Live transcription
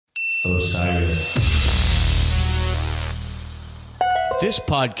Osiris. This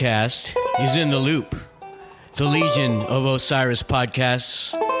podcast is in the loop. The Legion of Osiris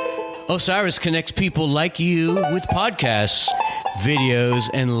podcasts. Osiris connects people like you with podcasts, videos,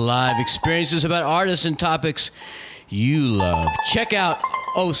 and live experiences about artists and topics you love. Check out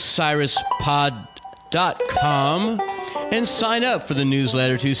osirispod.com and sign up for the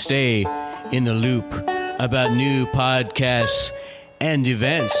newsletter to stay in the loop about new podcasts and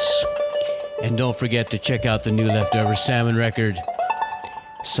events. And don't forget to check out the new Leftover Salmon record,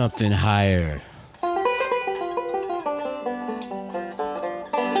 Something Higher.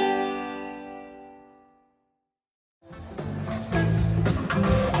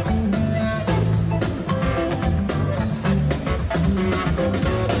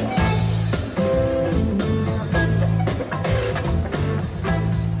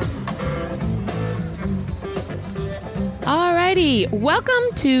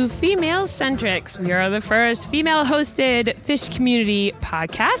 Welcome to Female Centrics. We are the first female-hosted fish community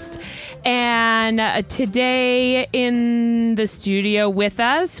podcast. And today in the studio with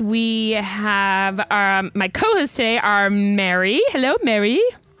us, we have my co-hosts today are Mary. Hello, Mary.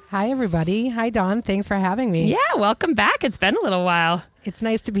 Hi, everybody. Hi, Dawn. Thanks for having me. Yeah, welcome back. It's been a little while. It's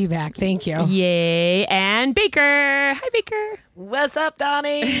nice to be back. Thank you. Yay. And Baker. Hi, Baker. What's up,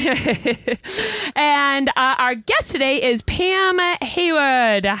 Donnie? And our guest today is Pam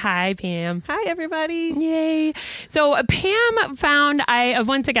Haywood. Hi, Pam. Hi, everybody. Yay. So Pam found,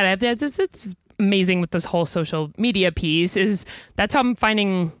 once again, this is amazing with this whole social media piece, is that's how I'm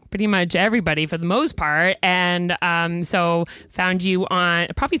finding pretty much everybody for the most part. And so found you on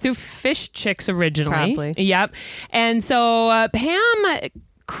probably through Fish Chicks originally. Probably. Yep. And so Pam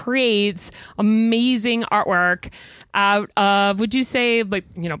creates amazing artwork out of, would you say, like,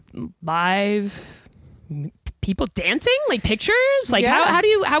 you know, live people dancing, like pictures? Like, Yeah.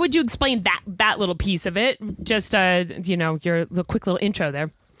 how would you explain that little piece of it? Just you know, your quick little intro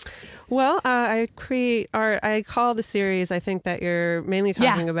there. Well, I create art. I call the series, I think that you're mainly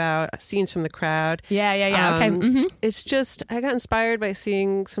talking about scenes from the crowd. Yeah. Okay. Mm-hmm. It's just, I got inspired by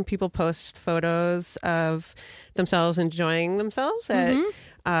seeing some people post photos of themselves enjoying themselves at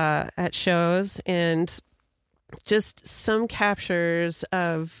shows, and just some captures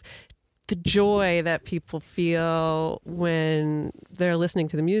of the joy that people feel when they're listening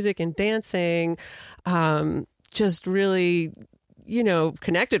to the music and dancing. Just really, you know,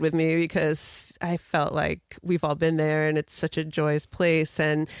 connected with me, because I felt like we've all been there and it's such a joyous place.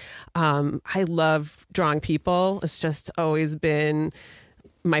 And I love drawing people. It's just always been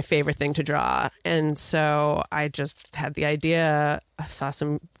my favorite thing to draw. And so I just had the idea. I saw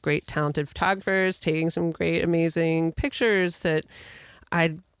some great talented photographers taking some great, amazing pictures that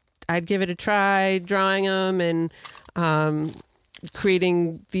I'd give it a try drawing them and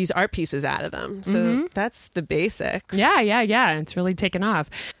creating these art pieces out of them. So that's the basics. Yeah. It's really taken off.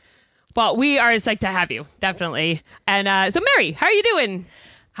 Well, we are psyched to have you, definitely. And so, Mary, how are you doing?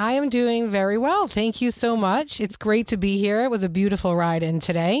 I am doing very well. Thank you so much. It's great to be here. It was a beautiful ride in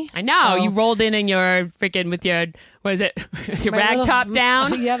today. I know. You rolled in your freaking with your, what is it? Your rag top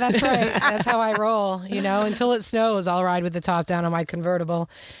down? Yeah, that's right. That's how I roll. You know, until it snows, I'll ride with the top down on my convertible.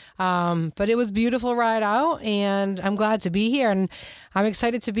 But it was a beautiful ride out, and I'm glad to be here. And I'm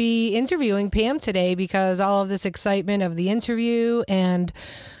excited to be interviewing Pam today, because all of this excitement of the interview and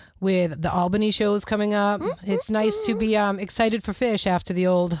with the Albany shows coming up, it's nice to be excited for Fish after the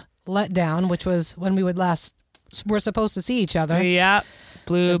old letdown, which was when we were supposed to see each other. Yep.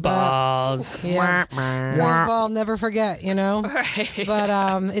 Blue balls. Yeah. Blue ball, never forget, you know? Right.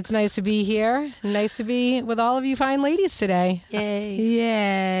 But it's nice to be here. Nice to be with all of you fine ladies today.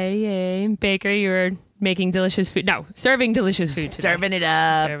 Yay. Baker, you're making delicious food. No, serving delicious food today. Serving it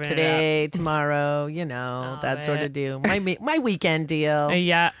up today, tomorrow, you know, that sort of deal. My weekend deal.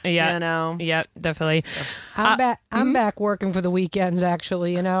 Yeah. You know. Yeah, definitely. I'm back working for the weekends,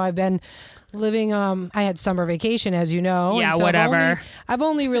 actually. You know, I've been living, I had summer vacation, as you know. Yeah, so whatever. I've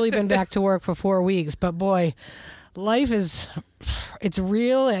only really been back to work for 4 weeks, but boy, life it's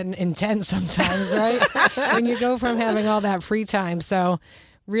real and intense sometimes, right? When you go from having all that free time. So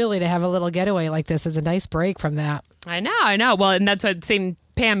really, to have a little getaway like this is a nice break from that. I know. Well, and that's what same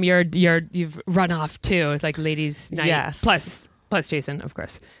Pam, you've run off too, like ladies' night. Yes. Plus Jason, of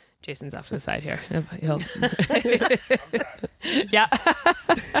course. Jason's off to the side here. Yeah.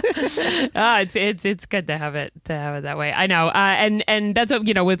 It's good to have it that way. I know. And that's what,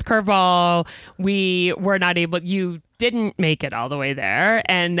 you know, with Curveball, we were not able, you didn't make it all the way there.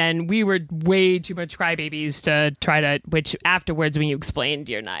 And then we were way too much crybabies to try to, which afterwards when you explained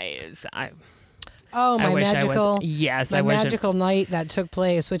your night, Oh, my magical, Yes, my I wish. magical night that took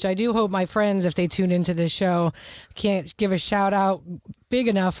place, which I do hope my friends, if they tune into this show, can't give a shout out big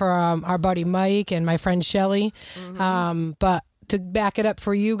enough for our buddy Mike and my friend Shelly. But to back it up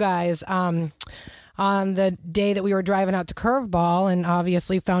for you guys, on the day that we were driving out to Curveball and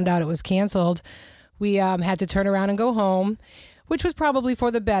obviously found out it was canceled, we had to turn around and go home, which was probably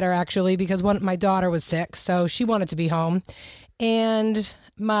for the better, actually, because my daughter was sick, so she wanted to be home. And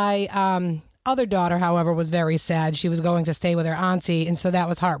my other daughter, however, was very sad. She was going to stay with her auntie, and so that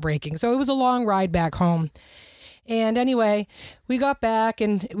was heartbreaking. So it was a long ride back home. And anyway, we got back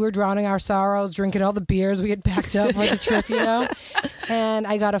and we were drowning our sorrows, drinking all the beers we had packed up for the trip, And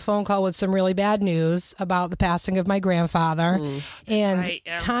I got a phone call with some really bad news about the passing of my grandfather. And right,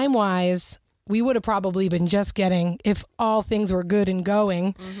 yeah. time-wise, we would have probably been just getting, if all things were good and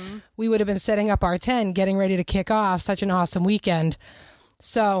going, we would have been setting up our tent, getting ready to kick off such an awesome weekend.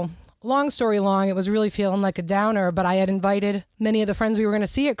 So, long story long, it was really feeling like a downer, but I had invited many of the friends we were going to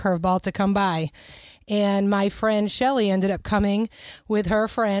see at Curveball to come by. And my friend Shelly ended up coming with her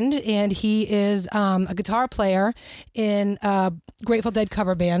friend, and he is a guitar player in a Grateful Dead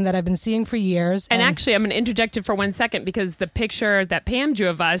cover band that I've been seeing for years. And actually, I'm going to interject it for 1 second because the picture that Pam drew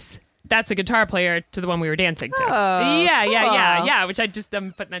of us, that's a guitar player to the one we were dancing to. Yeah. Which I just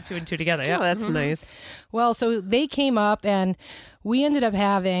putting that 2 and 2 together. Yeah, Oh, that's nice. Well, so they came up and we ended up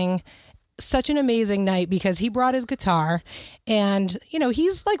having such an amazing night because he brought his guitar and,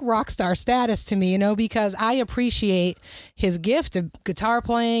 he's like rock star status to me, because I appreciate his gift of guitar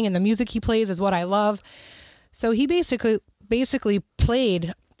playing and the music he plays is what I love. So he basically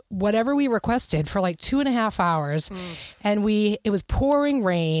played whatever we requested for like 2.5 hours. And it was pouring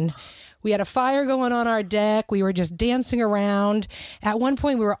rain. We had a fire going on our deck. We were just dancing around. At one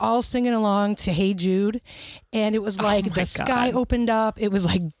point, we were all singing along to Hey Jude. And it was like the sky opened up. It was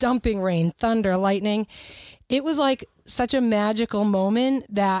like dumping rain, thunder, lightning. It was like such a magical moment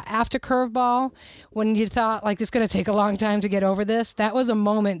that after Curveball, when you thought like it's going to take a long time to get over this, that was a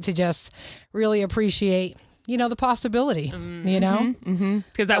moment to just really appreciate the possibility,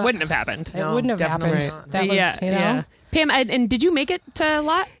 because that wouldn't have happened. It wouldn't have happened. Right. That was, Yeah. Pam, and did you make it to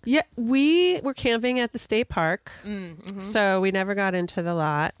lot? Yeah, we were camping at the state park, so we never got into the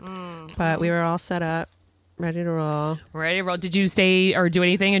lot, but we were all set up, ready to roll. Ready to roll. Did you stay or do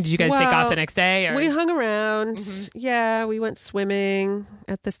anything, and did you guys take off the next day? Or? We hung around. Yeah, we went swimming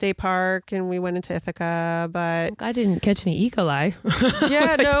at the state park, and we went into Ithaca, but I didn't catch any E. coli.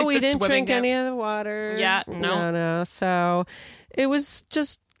 yeah, no, we didn't swimming drink any of the water. Yeah, no. No. So it was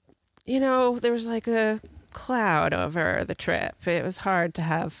just, there was like a cloud over the trip. It was hard to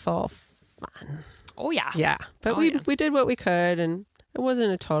have full fun. Oh yeah. Yeah, but we did what we could, and it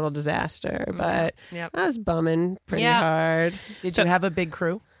wasn't a total disaster, but I was bumming pretty hard. Did you have a big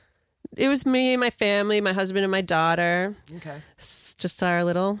crew? It was me, my family, my husband, and my daughter. Okay. It's just our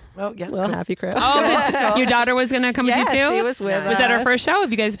little happy crew. Oh, your daughter was going to come with you too? She was with us. Was that her first show?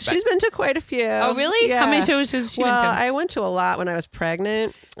 Have you guys? She's been to quite a few. Oh, really? Yeah. How many shows has she been to? I went to a lot when I was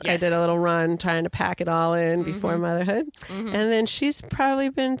pregnant. I did a little run trying to pack it all in before motherhood. And then she's probably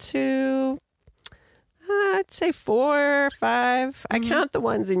been to, I'd say 4 or 5. I count the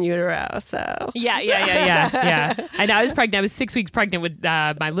ones in utero, so. Yeah. I know. I was pregnant. I was 6 weeks pregnant with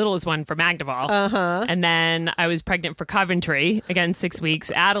my littlest one for Magdeval. And then I was pregnant for Coventry, again, 6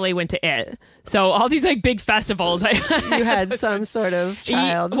 weeks. Adelaide went to it. So all these like big festivals. You had some sort of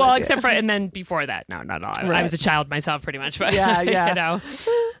child. Well, except for, and then before that, no, not at all. I was a child myself pretty much. But, Yeah.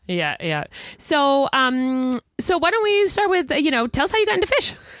 Yeah. So why don't we start with, tell us how you got into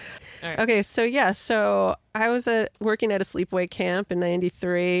fish. Right. Okay, so I was working at a sleepaway camp in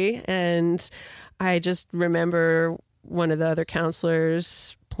 '93, and I just remember one of the other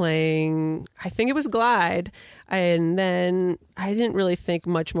counselors playing, I think it was Glide, and then I didn't really think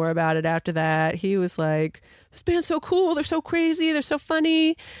much more about it after that. He was like, "This band's so cool, they're so crazy, they're so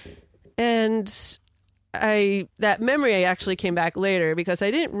funny," and that memory actually came back later because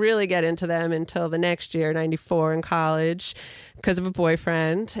I didn't really get into them until the next year, 94, in college, because of a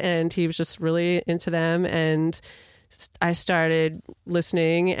boyfriend, and he was just really into them, and I started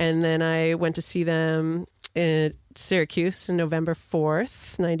listening, and then I went to see them in Syracuse on November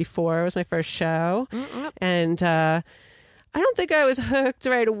 4th, 94 was my first show, and I don't think I was hooked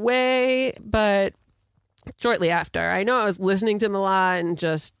right away, but shortly after, I know I was listening to them a lot and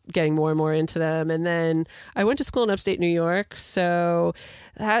just getting more and more into them. And then I went to school in upstate New York. So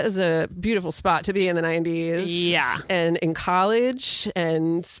that was a beautiful spot to be in the 90s. Yeah. And in college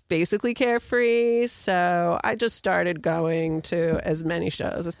and basically carefree. So I just started going to as many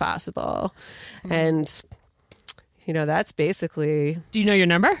shows as possible. And, that's basically... Do you know your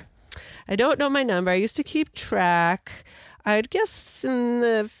number? I don't know my number. I used to keep track. I'd guess in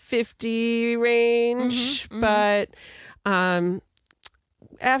the 50 range, but after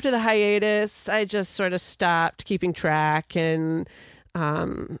the hiatus, I just sort of stopped keeping track and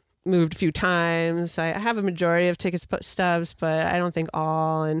moved a few times. I have a majority of ticket stubs, but I don't think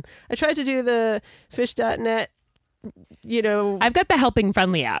all. And I tried to do the fish.net, I've got the Helping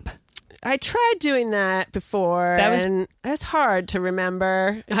Friendly app. I tried doing that before, and it's hard to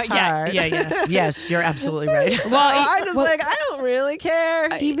remember. It's hard. Yeah. Yes, you're absolutely right. I don't really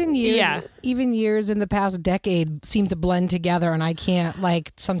care. Even years in the past decade seem to blend together, and I can't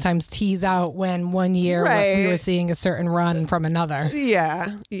sometimes tease out when one year we were seeing a certain run from another.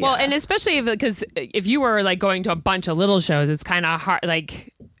 Yeah. Well, and especially because if you were going to a bunch of little shows, it's kind of hard.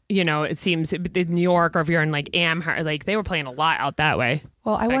 It seems in New York, or if you're in Amherst, they were playing a lot out that way.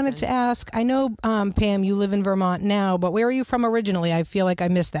 Well, I wanted to ask, I know, Pam, you live in Vermont now, but where are you from originally? I feel like I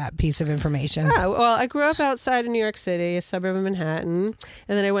missed that piece of information. Well, I grew up outside of New York City, a suburb of Manhattan,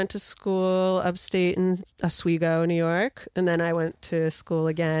 and then I went to school upstate in Oswego, New York, and then I went to school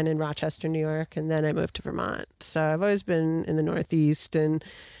again in Rochester, New York, and then I moved to Vermont. So I've always been in the Northeast and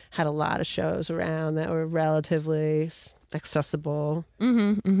had a lot of shows around that were relatively accessible.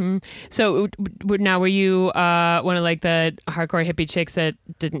 So now, were you one of the hardcore hippie chicks that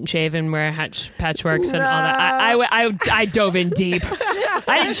didn't shave and wear patchworks and all that? I dove in deep.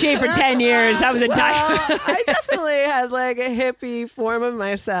 I didn't shave for 10 years. That was a I definitely had a hippie form of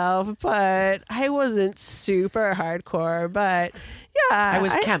myself, but I wasn't super hardcore. But yeah, I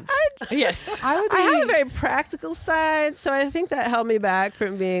was kempt. Yes. I have a very practical side, so I think that held me back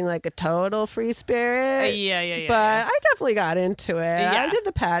from being a total free spirit. Yeah. But I definitely got into it. Yeah. I did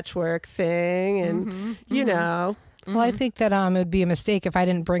the patchwork thing, and Well, I think that it would be a mistake if I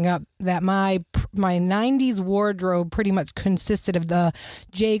didn't bring up that my 90s wardrobe pretty much consisted of the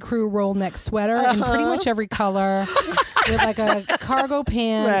J. Crew roll neck sweater in pretty much every color, with a cargo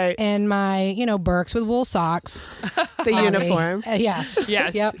pant and my Birks with wool socks. The uniform. Yes.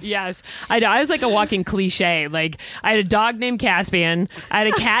 Yep. Yes. I know. I was like a walking cliche. I had a dog named Caspian. I had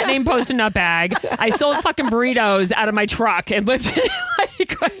a cat named Post-it Nut Bag. I sold fucking burritos out of my truck and lived in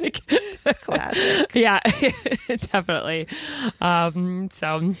classic. Yeah, definitely.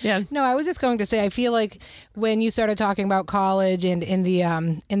 So yeah. No, I was just going to say, I feel like when you started talking about college and in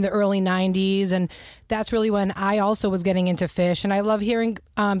the early 90s, and that's really when I also was getting into Fish. And I love hearing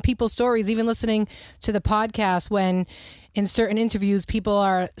people's stories, even listening to the podcast when in certain interviews, people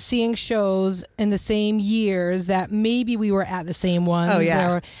are seeing shows in the same years that maybe we were at the same ones,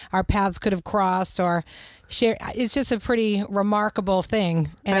 or our paths could have crossed or shared. It's just a pretty remarkable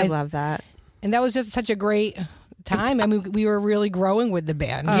thing. And I love that. And that was just such a great time. I mean, we were really growing with the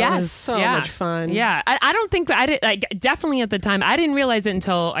band. It was so much fun. Yeah. I don't think I did, definitely at the time, I didn't realize it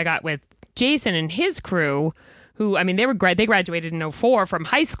until I got with Jason and his crew, who, I mean, they graduated in 2004 from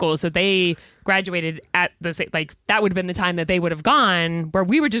high school. So they graduated at the, that would have been the time that they would have gone, where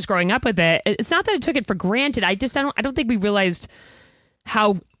we were just growing up with it. It's not that I took it for granted. I don't think we realized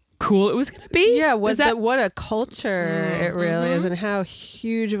how cool it was going to be. Yeah. What a culture it really is, and how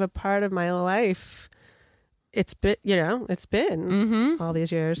huge of a part of my life it's been, all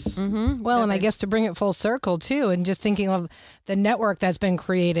these years. Well, and I guess to bring it full circle too, and just thinking of the network that's been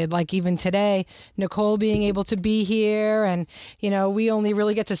created, like even today, Nicole being able to be here, and we only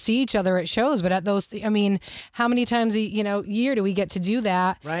really get to see each other at shows, but at those, I mean, how many times a year do we get to do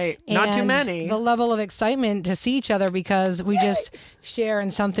that? Right, not too many. The level of excitement to see each other because we just share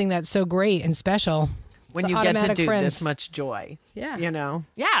in something that's so great and special. When you get to do this much joy. Yeah.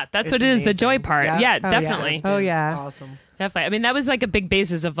 Yeah, that's what it is, the joy part. Yeah, definitely. Oh, yeah. Awesome. Definitely. I mean, that was a big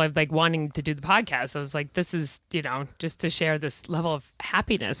basis of wanting to do the podcast. I was like, this is, just to share this level of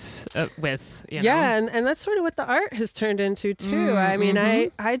happiness with, Yeah, and that's sort of what the art has turned into too. I mean,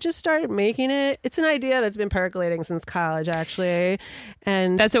 I just started making it. It's an idea that's been percolating since college, actually.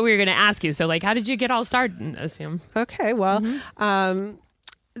 And that's what we were going to ask you. So how did you get all started in this? Okay, well,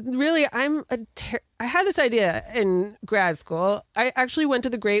 really, I had this idea in grad school. I actually went to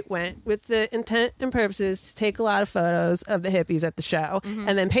the Great Went with the intent and purposes to take a lot of photos of the hippies at the show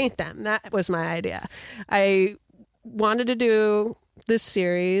and then paint them. That was my idea. I wanted to do this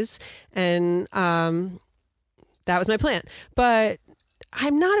series, and that was my plan. But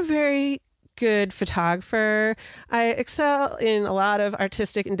I'm not a very good photographer. I excel in a lot of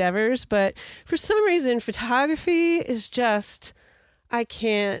artistic endeavors, but for some reason, photography is just, I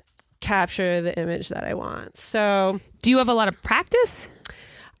can't capture the image that I want. So, do you have a lot of practice?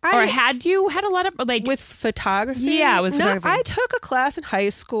 Or had you had a lot of like with photography? Yeah, with photography. No, I took a class in high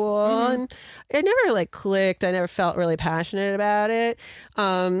school and it never like clicked. I never felt really passionate about it.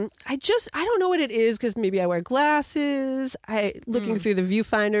 I don't know what it is because maybe I wear glasses. Looking through the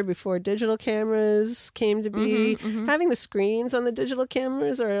viewfinder before digital cameras came to be. Having the screens on the digital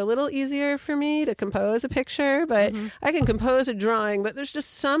cameras are a little easier for me to compose a picture, but I can compose a drawing, but there's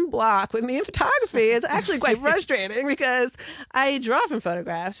just some block with me in photography. It's actually quite frustrating because I draw from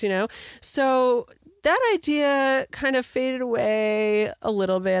photographs. So that idea kind of faded away a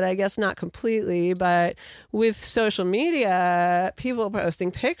little bit, I guess not completely, but with social media, people posting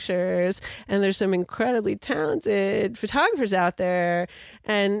pictures, and there's some incredibly talented photographers out there.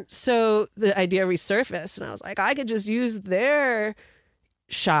 And so the idea resurfaced, and I was like, I could just use their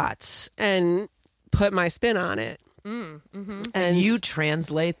shots and put my spin on it. And you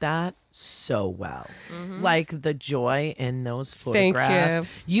translate that so well. Like the joy in those photographs. Thank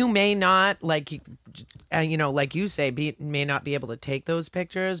you may not like you say, may not be able to take those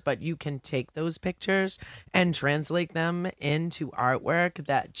pictures, but you can take those pictures and translate them into artwork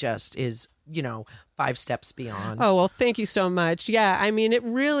that just is 5 steps beyond. Oh, well, thank you so much. Yeah, I mean, it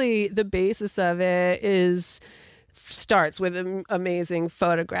really, the basis of it starts with an amazing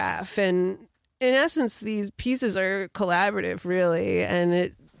photograph. And in essence, these pieces are collaborative, really, and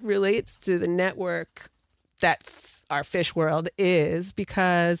it relates to the network that our fish world is,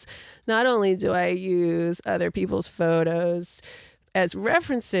 because not only do I use other people's photos as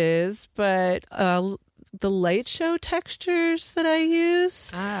references, but the light show textures that I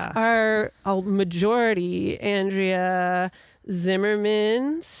use are a majority Andrea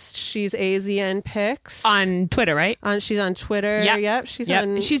Zimmerman. She's AZN Pics on Twitter, right? She's on Twitter. Yep. She's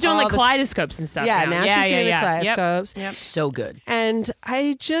doing like kaleidoscopes and stuff. Yeah, now she's doing the kaleidoscopes. Yep. So good. And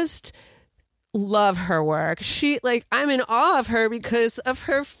I just love her work. I'm in awe of her because of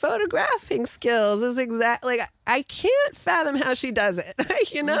her photographing skills. I can't fathom how she does it.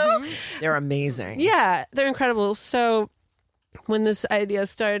 They're amazing. Yeah, they're incredible. So when this idea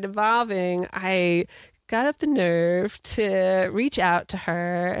started evolving, I got up the nerve to reach out to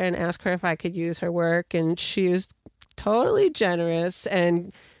her and ask her if I could use her work. And she was totally generous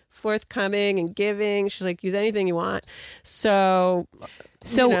and forthcoming and giving. She's like, use anything you want. So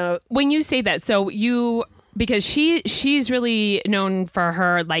when you say that, because she's really known for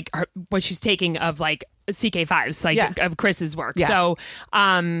her, what she's taking of like CK5s, of Chris's work. Yeah.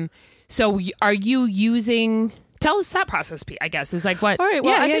 So are you using... Tell us that process, I guess, is like what... All right,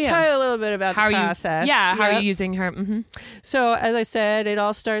 well, I can tell you a little bit about the process. How are you using her? Mm-hmm. So, as I said, it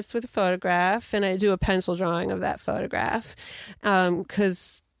all starts with a photograph, and I do a pencil drawing of that photograph,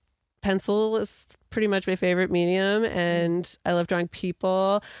 because pencil is pretty much my favorite medium, and I love drawing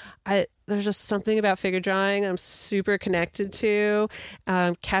people. There's just something about figure drawing I'm super connected to,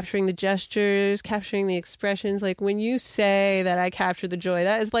 capturing the gestures, capturing the expressions. Like when you say that I capture the joy,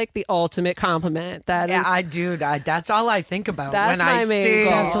 that is like the ultimate compliment. I do. That's all I think about when I see.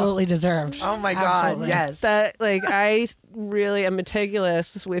 It's absolutely deserved. Oh my God, yes. I really am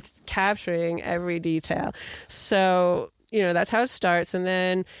meticulous with capturing every detail. So, that's how it starts. And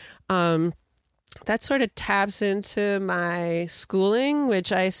then that sort of taps into my schooling,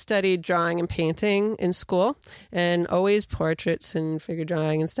 which I studied drawing and painting in school, and always portraits and figure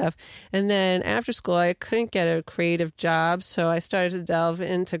drawing and stuff. And then after school, I couldn't get a creative job, so I started to delve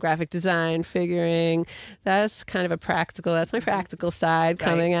into graphic design, figuring that's my practical side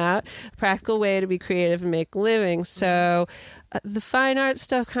coming out, a practical way to be creative and make a living. So the fine art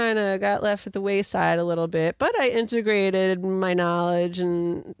stuff kind of got left at the wayside a little bit, but I integrated my knowledge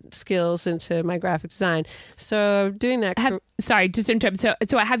and skills into my graphic design. So doing that. Sorry, just to interrupt.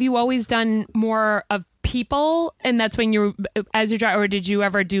 So have you always done more of people, and that's when as you draw, or did you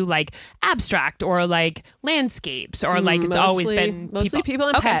ever do like abstract or like landscapes, or like it's always been mostly people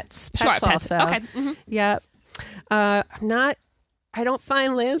and pets. Pets also. Okay. Mm-hmm. Yeah. I don't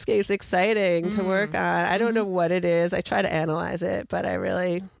find landscapes exciting to work on. I don't know what it is. I try to analyze it, but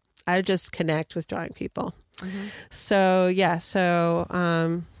I just connect with drawing people. So, yeah.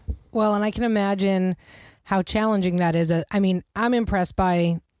 Well, and I can imagine how challenging that is. I'm impressed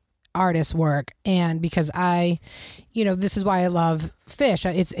by artists' work, and because this is why I love fish.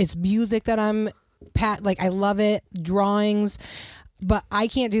 It's music that I love it, drawings, but I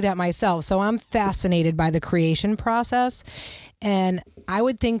can't do that myself. So I'm fascinated by the creation process. And I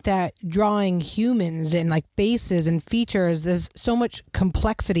would think that drawing humans and like faces and features, there's so much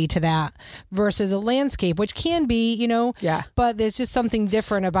complexity to that versus a landscape, which can be, but there's just something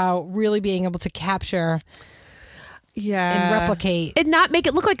different about really being able to capture Yeah. replicate. and not make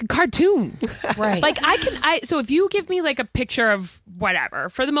it look like a cartoon. Right. Like so if you give me like a picture of whatever,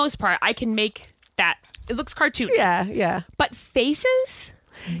 for the most part, I can make that. It looks cartoony. Yeah. But faces,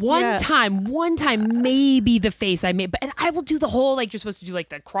 one Yeah. time, maybe the face I made, and I will do the whole, like, you're supposed to do like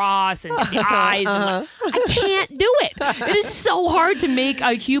the cross and the eyes. And I can't do it. It is so hard to make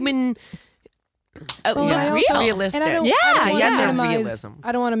a human Well, look I real. also- Realistic. And I don't, Yeah, I don't wanna yeah. minimize- Realism.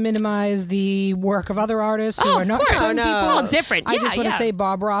 I don't want to minimize the work of other artists who Oh, are of not course. twin Oh, no. people. It's all different. I Yeah, just want to yeah. say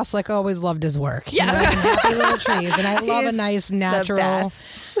Bob Ross always loved his work. Yeah. You know, and happy little trees, and I love a He's nice the natural, best.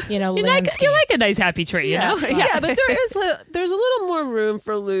 landscape. You like a nice happy tree, you know? Yeah, but there's a little more room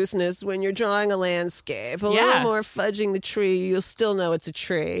for looseness when you're drawing a landscape. A Yeah. little more fudging the tree, you'll still know it's a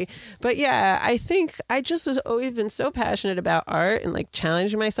tree. But yeah, I think I just was always been so passionate about art and like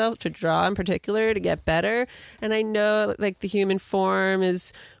challenging myself to draw in particular to get better. And I know like the human form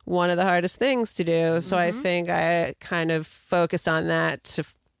is one of the hardest things to do. So I think I kind of focused on that to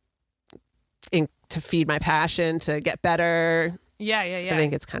feed my passion, to get better. Yeah. I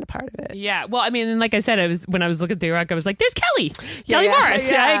think it's kind of part of it. Yeah. Well, I mean, and like I said, when I was looking through your work, I was like, "There's Kelly, Kelly yeah,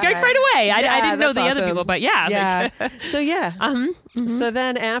 Morris." yeah. I got right away. I Yeah, didn't know that's the other awesome. people, but yeah. Yeah. Like, So yeah. So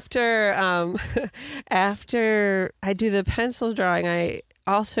then after after I do the pencil drawing, I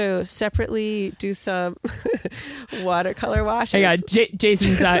also separately do some watercolor washes. hang on,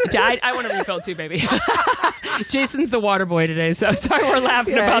 Jason's. I want to refill too, baby. Jason's the water boy today, so sorry we're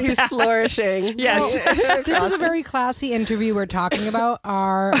laughing Yeah, about he's that. flourishing. Yes. This is a very classy interview. We're talking about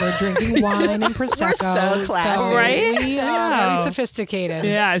we're drinking wine and prosecco. so classy. Right? We are Wow. very sophisticated.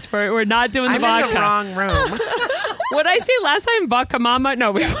 Yes, we're not doing the I'm vodka. in the wrong room. What did I say last time? Vodka Mama?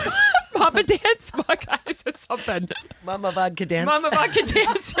 No, Mama Dance? Vodka. I said something. Mama vodka dance. Mama Vodka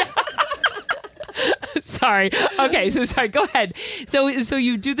Dance. Sorry. Okay, so sorry. Go ahead. So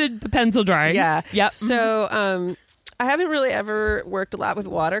you do the pencil drawing. Yeah. Yep. So I haven't really ever worked a lot with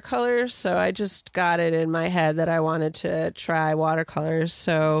watercolors, so I just got it in my head that I wanted to try watercolors.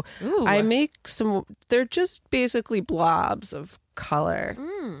 So Ooh. I make they're just basically blobs of color.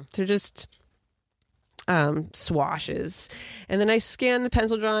 They're just swashes. And then I scan the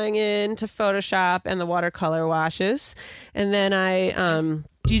pencil drawing into Photoshop and the watercolor washes. And then I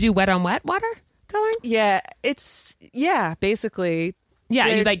Do you do wet on wet water coloring? basically. Yeah,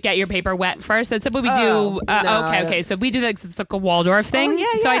 you They're- like get your paper wet first. That's what we do. Oh, no, I Okay. don't. So we do that 'cause it's like a Waldorf thing. yeah,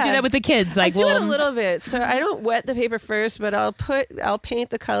 So I do yeah. that with the kids. Like, I do it a little bit. So I don't wet the paper first, but I'll paint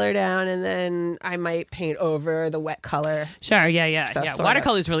the color down, and then I might paint over the wet color. Sure. Yeah. Stuff, Yeah. sort of.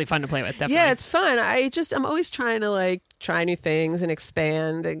 Watercolor is really fun to play with. Definitely. Yeah, it's fun. I'm always trying to like try new things and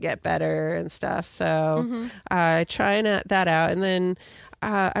expand and get better and stuff. So I try that out, and then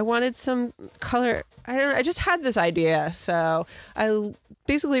I wanted some color. I just had this idea, so I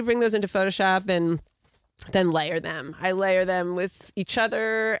basically bring those into Photoshop and then layer them. I layer them with each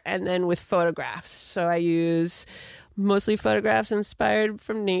other and then with photographs. So I use mostly photographs inspired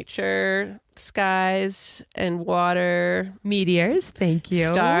from nature, skies and water. Meteors. Thank you.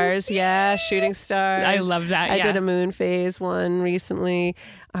 Stars, yeah, shooting stars. I love that, I yeah. did a moon phase one recently.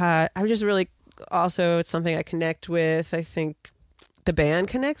 I just really also, it's something I connect with. I think the band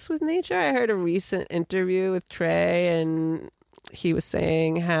connects with nature. I heard a recent interview with Trey, and he was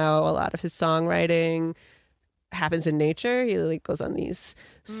saying how a lot of his songwriting happens in nature. He like goes on these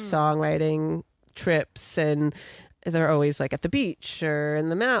songwriting trips, and they're always like at the beach or in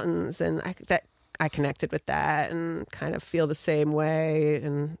the mountains, and I connected with that and kind of feel the same way,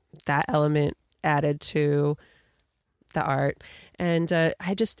 and that element added to the art. And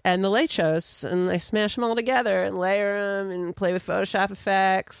and the light shows, and I smash them all together and layer them and play with Photoshop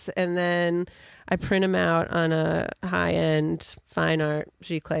effects, and then I print them out on a high-end fine art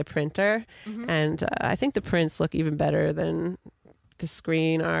Giclée printer, and I think the prints look even better than the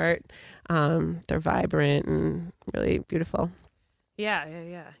screen art. They're vibrant and really beautiful. Yeah.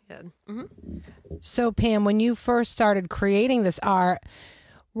 Mm-hmm. So, Pam, when you first started creating this art,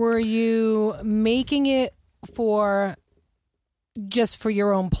 were you making it just for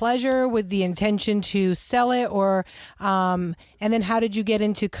your own pleasure with the intention to sell it, or and then how did you get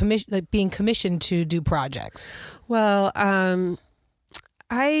into being commissioned to do projects? Well,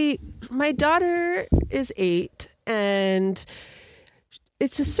 my daughter is 8, and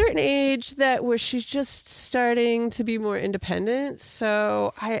it's a certain age where she's just starting to be more independent.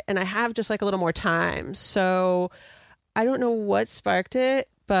 So I have just like a little more time. So I don't know what sparked it,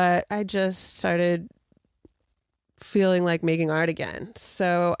 but I just started feeling like making art again.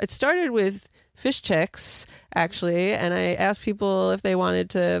 So it started with fish chicks, actually, and I asked people if they wanted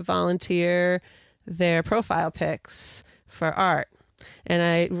to volunteer their profile pics for art.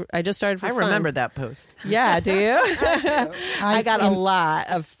 And I just started for I fun. remember that post. Yeah, do you? I got a lot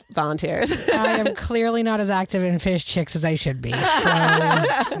of volunteers. I am clearly not as active in Fish Chicks as I should be.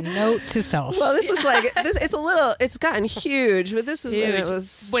 So, note to self. Well, this was like this. It's gotten huge, but this was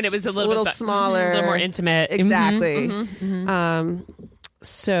Huge. when it was a little bit smaller, a little more intimate. Exactly.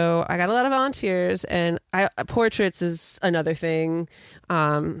 So I got a lot of volunteers, and portraits is another thing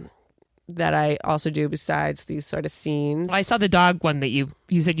that I also do besides these sort of scenes. Well, I saw the dog one that you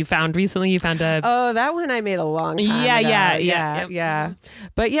said you found recently. You found a Oh, that one I made a long time ago. Yeah.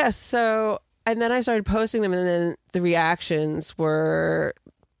 But yes, so and then I started posting them, and then the reactions were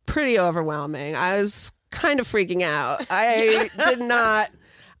pretty overwhelming. I was kind of freaking out.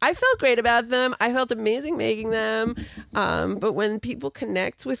 I felt great about them. I felt amazing making them. But when people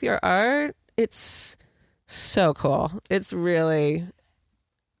connect with your art, it's so cool. It's really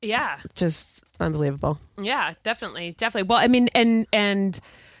just unbelievable. Yeah, definitely. Well, I mean, and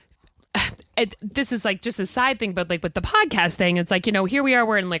this is like just a side thing, but like with the podcast thing, it's like, here we are,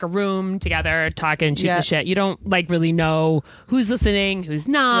 we're in like a room together talking, shooting the shit. You don't like really know who's listening, who's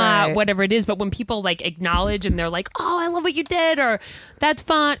not, Right. whatever it is. But when people like acknowledge and they're like, oh, I love what you did, or that's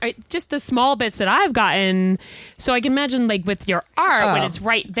fun, or just the small bits that I've gotten. So I can imagine like with your art when it's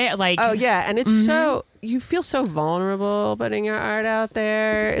right there, like, Oh yeah, and it's so you feel so vulnerable putting your art out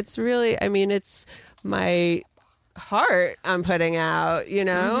there. It's really, I mean, it's my heart I'm putting out,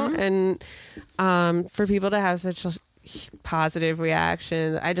 and for people to have such a positive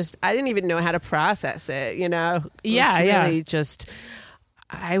reaction, I didn't even know how to process it. Just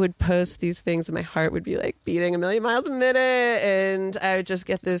I would post these things and my heart would be like beating a million miles a minute, and I would just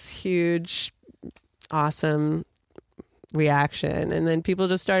get this huge, awesome reaction. And then people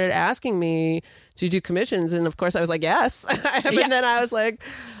just started asking me to do commissions, and of course I was like, yes. And then I was like,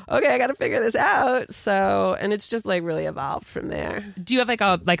 okay, I got to figure this out. So, and it's just like really evolved from there. do you have like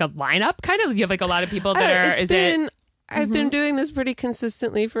a lineup kind of? Do you have like a lot of people that are? I've been doing this pretty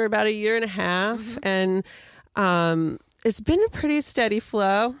consistently for about a year and a half, and it's been a pretty steady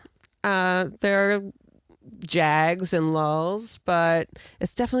flow. There are jags and lulls, but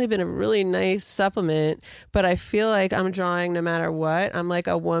it's definitely been a really nice supplement. But I feel like I'm drawing no matter what. I'm like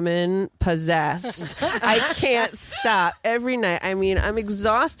a woman possessed. I can't stop every night. I mean, I'm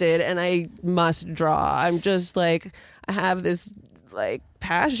exhausted and I must draw. I'm just like, I have this like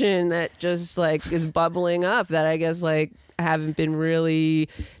passion that just like is bubbling up that I guess like I haven't been really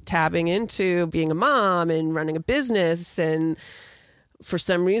tapping into, being a mom and running a business, and for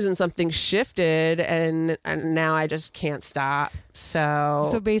some reason something shifted and now I just can't stop.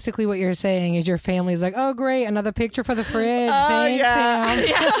 So basically what you're saying is your family's like, oh great, another picture for the fridge. Oh, Thanks, yeah. Pam.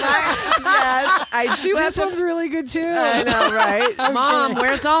 yes, I do have This one's really good too. I know, right? Mom,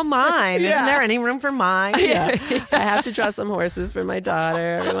 where's all mine? Yeah. Isn't there any room for mine? Yeah. I have to draw some horses for my daughter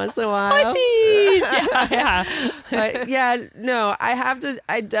every once in a while. Horses! Yeah. But yeah, no,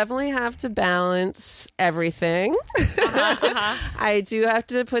 I definitely have to balance everything. I do have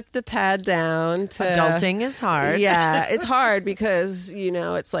to put the pad down. Adulting is hard. Yeah, it's hard because,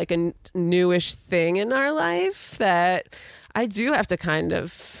 it's like a newish thing in our life that I do have to kind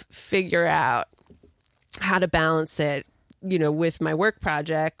of figure out how to balance it, with my work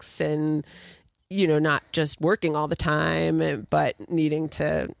projects and, not just working all the time, but needing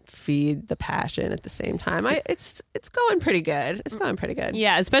to feed the passion at the same time. It's going pretty good. It's going pretty good.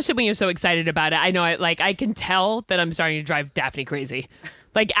 Yeah, especially when you're so excited about it. I know, I can tell that I'm starting to drive Daphne crazy.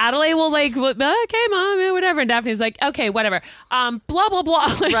 Like Adelaide will like, okay, mom, whatever, and Daphne's like, okay, whatever. Blah blah blah.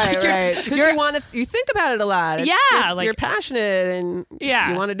 Like, Right. Because you think about it a lot. You're passionate and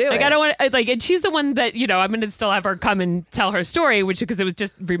you want to do it. I don't want and she's the one that I'm going to still have her come and tell her story, because it was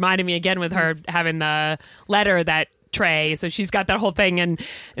just reminding me again with her having the letter that Trey. So she's got that whole thing, and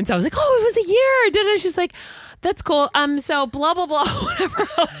so I was like, oh, it was a year, didn't it? She's like, that's cool. So blah blah blah, whatever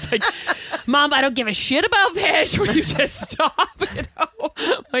else. Like, Mom, I don't give a shit about fish. Will you just stop?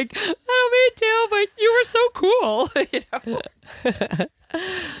 Like, I don't mean to, but you were so cool.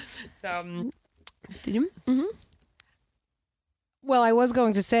 So, did you? Mm-hmm. Well, I was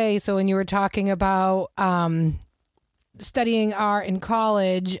going to say, so when you were talking about studying art in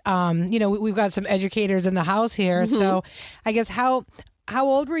college, we've got some educators in the house here. Mm-hmm. So I guess how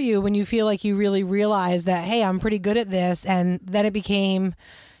old were you when you feel like you really realized that, hey, I'm pretty good at this, and then it became,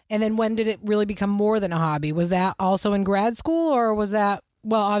 and then when did it really become more than a hobby? Was that also in grad school, or was that,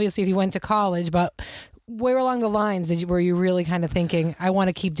 well, obviously if you went to college, but where along the lines were you really kind of thinking, I want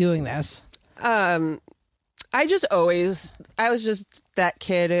to keep doing this? I was just that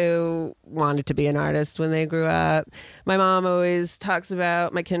kid who wanted to be an artist when they grew up. My mom always talks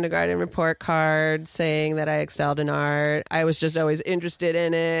about my kindergarten report card saying that I excelled in art. I was just always interested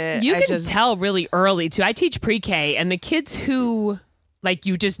in it. You can tell really early too. I teach pre-K, and the kids who like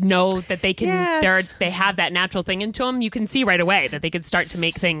you just know that they can, they have that natural thing into them. You can see right away that they can start to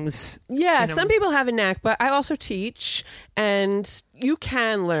make things. Yeah, some people have a knack, but I also teach, and you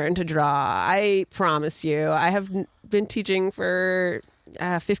can learn to draw. I promise you. I have been teaching for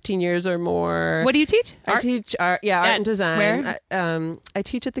 15 years or more. What do you teach? I teach art, art and design. Where? I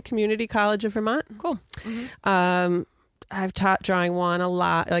teach at the Community College of Vermont. Cool. Mm-hmm. I've taught drawing 1 a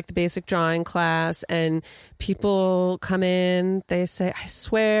lot, like the basic drawing class, and people come in, they say, I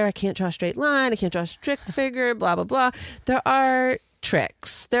swear I can't draw a straight line, I can't draw a stick figure, blah, blah, blah. There are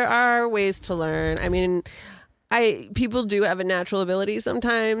tricks. There are ways to learn. I mean, people do have a natural ability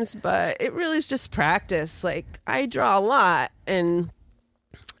sometimes, but it really is just practice. Like, I draw a lot, and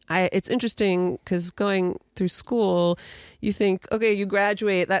it's interesting because going through school, you think, okay, you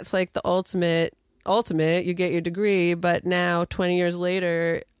graduate, that's like the ultimate, you get your degree, but now 20 years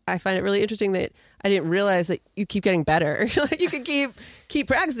later, I find it really interesting that I didn't realize that you keep getting better. Like you can keep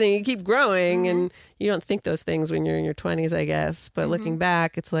practicing, you keep growing, and you don't think those things when you're in your 20s, I guess. But looking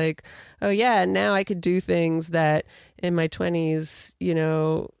back, it's like, oh yeah, now I could do things that in my 20s,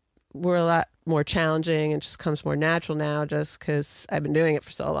 were a lot more challenging and just comes more natural now just because I've been doing it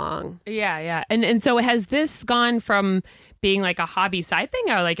for so long. Yeah. And so has this gone from being like a hobby side thing,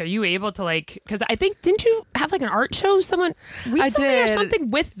 or like, are you able to like, because I think, didn't you have like an art show recently or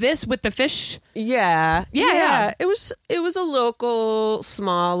something with the fish? Yeah. It was a local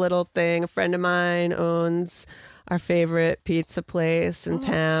small little thing. A friend of mine owns our favorite pizza place in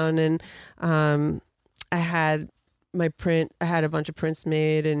town, and I had a bunch of prints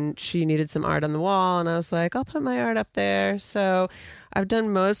made, and she needed some art on the wall, and I was like, I'll put my art up there. So I've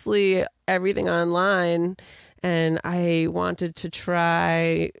done mostly everything online, and I wanted to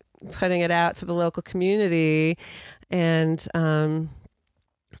try putting it out to the local community, and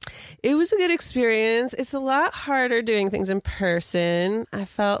it was a good experience. It's a lot harder doing things in person. I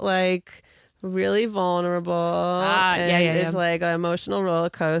felt like really vulnerable. It's like an emotional roller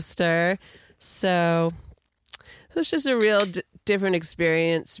coaster. So it's just a real different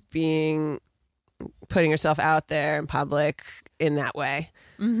experience putting yourself out there in public in that way.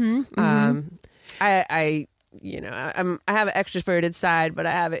 I have an extroverted side, but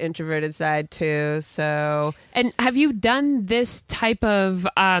I have an introverted side too. So, and have you done this type of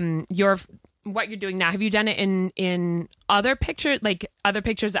what you're doing now? Have you done it in other pictures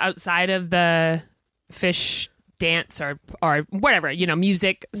outside of the fish dance or whatever,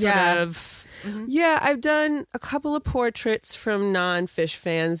 music sort of? Yeah, I've done a couple of portraits from non-fish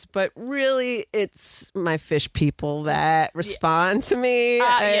fans, but really it's my fish people that respond to me.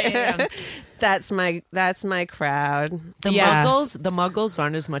 That's my crowd. The muggles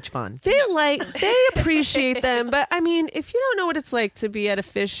aren't as much fun. They appreciate them, but I mean, if you don't know what it's like to be at a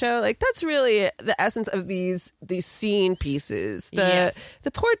fish show, like that's really the essence of these scene pieces.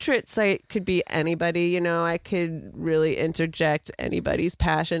 The portraits, could be anybody. I could really interject anybody's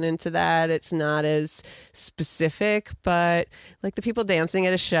passion into that. It's not as specific, but like the people dancing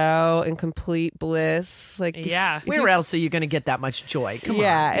at a show in complete bliss, where else are you going to get that much joy? Come on.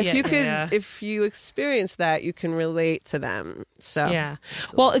 If you experience that, you can relate to them. So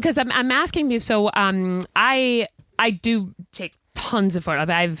well, because I'm asking you. So I do take tons of photos.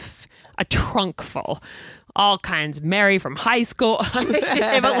 I've a trunk full. All kinds. Mary from high school. But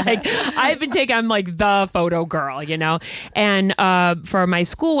I'm like the photo girl, And for my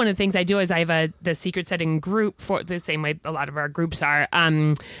school, one of the things I do is I have the secret setting group, for the same way a lot of our groups are,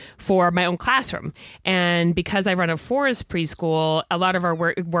 for my own classroom. And because I run a forest preschool, a lot of our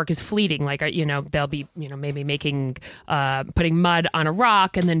work is fleeting. Like, they'll be, maybe making, putting mud on a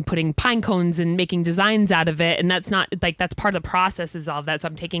rock and then putting pine cones and making designs out of it. And that's not that's part of the process is all of that. So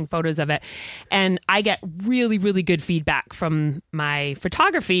I'm taking photos of it. And I get really, really good feedback from my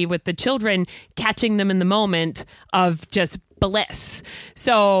photography with the children, catching them in the moment of just bliss.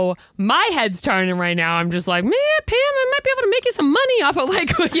 So my head's turning right now. I'm just like, man, Pam, I might be able to make you some money off of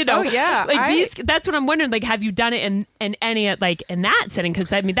Oh yeah. That's what I'm wondering. Like, have you done it in any in that setting? Because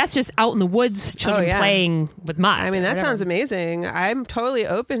that's just out in the woods, children playing with mud. I mean, that sounds amazing. I'm totally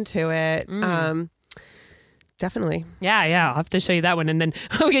open to it. definitely. Yeah. I'll have to show you that one. And then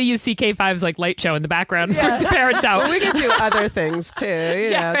we're going to use CK5's like light show in the background for the parents out. We can do other things too. You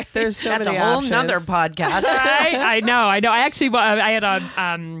know, right. there's so That's a many whole options. nother podcast. I know. I actually, I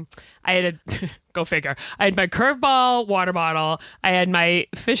had a go figure. I had my curveball water bottle. I had my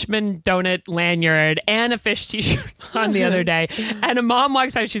Fishman donut lanyard and a fish t-shirt on the other day. And a mom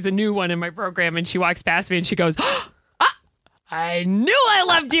walks by. She's a new one in my program, and she walks past me and she goes, I knew I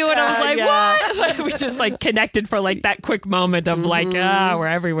loved you. And I was like, what? We just like connected for like that quick moment of like, we're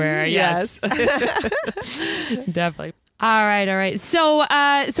everywhere. Yes. Definitely. All right. So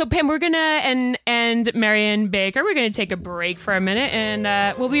Pam, we're gonna and Marianne Baker, we're gonna take a break for a minute,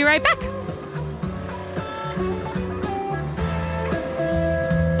 and we'll be right back.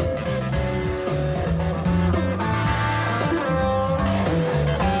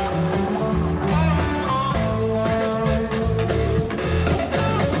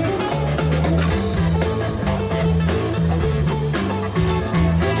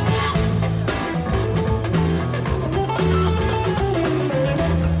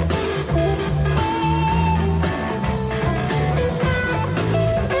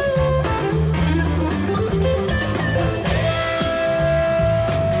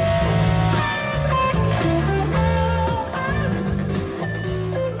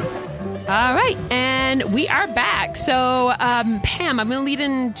 All right, and we are back. So, Pam, I'm going to lead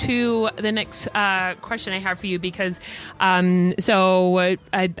into the next question I have for you because, I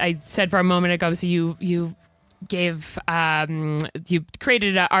said for a moment ago, so you gave, you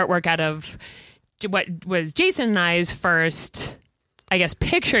created an artwork out of what was Jason and I's first, I guess,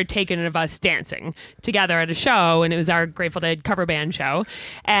 picture taken of us dancing together at a show, and it was our Grateful Dead cover band show,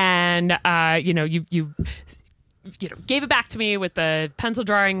 and you gave it back to me with the pencil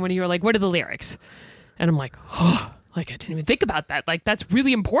drawing when you were like, what are the lyrics? And I'm like, like I didn't even think about that. Like, that's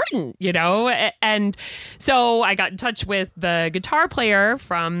really important, you know? And so I got in touch with the guitar player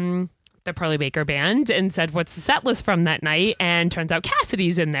from the Pearlie Baker band and said, what's the set list from that night? And turns out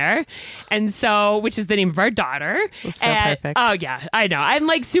Cassidy's in there. And so, which is the name of our daughter. That's so perfect. Oh yeah, I know. I'm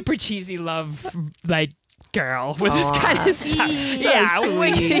like super cheesy love, like, girl with this kind of stuff. Yeah,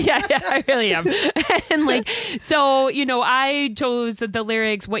 I really am. And like, so, I chose the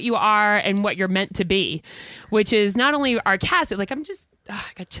lyrics, what you are and what you're meant to be, which is not only our cast, like I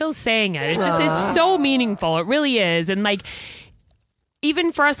got chills saying it. It's so meaningful. It really is. And like,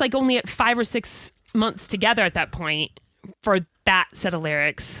 even for us, like only at 5 or 6 months together at that point for that set of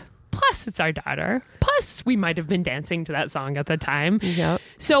lyrics, plus it's our daughter, plus we might have been dancing to that song at the time. Yep.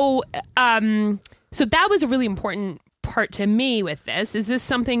 So that was a really important part to me with this. Is this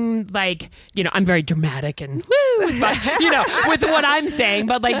something like, I'm very dramatic and woo, but, with what I'm saying,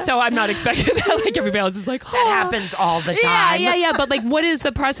 but like, so I'm not expecting that like everybody else is like, That happens all the time. Yeah. But like, what is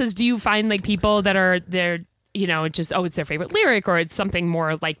the process? Do you find like people that are there, just, it's their favorite lyric or it's something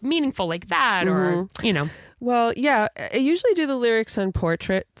more like meaningful like that or, Well, yeah, I usually do the lyrics on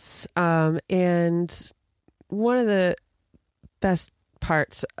portraits. And one of the best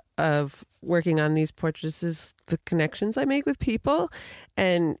parts of working on these portraits is the connections I make with people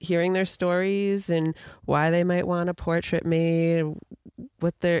and hearing their stories and why they might want a portrait made,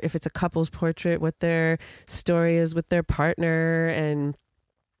 if it's a couple's portrait, what their story is with their partner and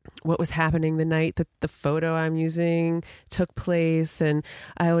what was happening the night that the photo I'm using took place. And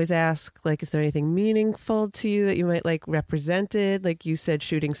I always ask, like, is there anything meaningful to you that you might like represented? Like you said,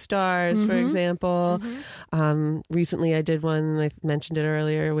 shooting stars, for example. Recently I did one, I mentioned it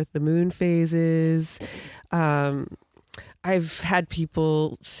earlier, with the moon phases. I've had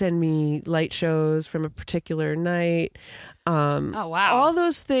people send me light shows from a particular night. Oh, wow. All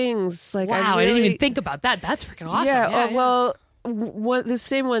those things. Like, wow, I didn't even think about that. That's freaking awesome. Yeah, well, the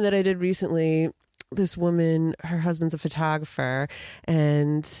same one that I did recently, this woman, her husband's a photographer,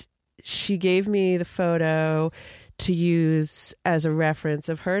 and she gave me the photo to use as a reference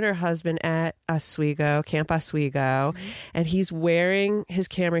of her and her husband at Oswego, Camp Oswego, and he's wearing his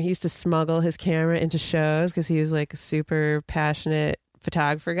camera. He used to smuggle his camera into shows because he was like a super passionate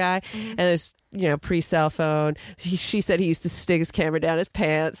photographer guy, and there's pre-cell phone. She said he used to stick his camera down his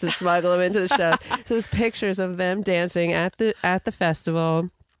pants and smuggle him into the shows. So there's pictures of them dancing at the festival.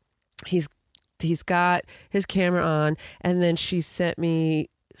 He's got his camera on, and then she sent me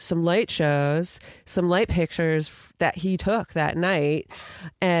some light pictures that he took that night,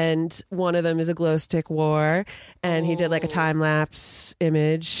 and one of them is a glow stick war, and he did like a time lapse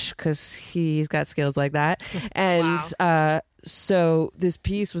image because he's got skills like that. And so this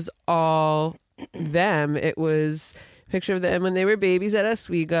piece was all them. It was picture of them when they were babies at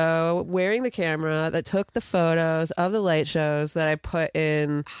Oswego, wearing the camera that took the photos of the light shows that I put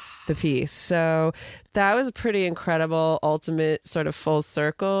in the piece. So that was a pretty incredible, ultimate sort of full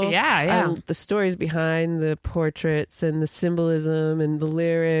circle. Yeah. The stories behind the portraits and the symbolism and the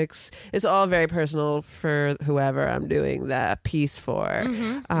lyrics, it's all very personal for whoever I'm doing that piece for.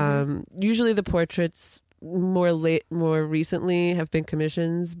 Usually the portraits more recently have been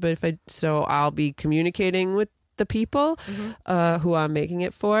commissions, but I'll be communicating with the people who I'm making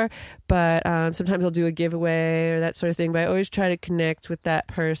it for, but sometimes I'll do a giveaway or that sort of thing, but I always try to connect with that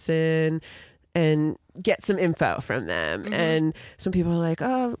person and get some info from them. And some people are like,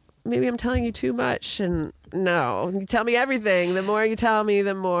 oh, maybe I'm telling you too much, and no, you tell me everything. The more you tell me,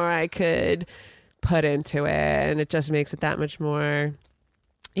 the more I could put into it, and it just makes it that much more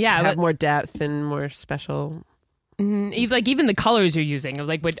have more depth and more special. Even the colors you're using,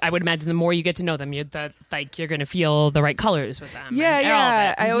 like I would imagine the more you get to know them, you're going to feel the right colors with them.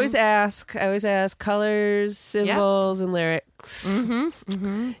 Yeah. I always ask colors, symbols, and lyrics.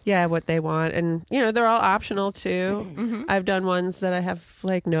 Yeah, what they want, and they're all optional too. I've done ones that I have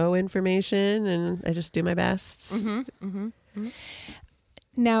like no information, and I just do my best.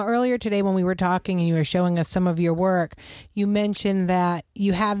 Now, earlier today when we were talking and you were showing us some of your work, you mentioned that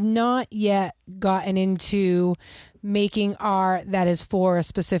you have not yet gotten into making art that is for a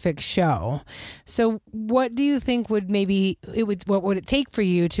specific show. So what do you think what would it take for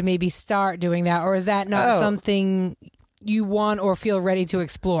you to maybe start doing that? Or is that not something you want or feel ready to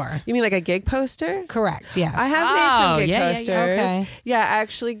explore? You mean like a gig poster? Correct, yes. I have made some gig posters. Yeah. Okay. Yeah, I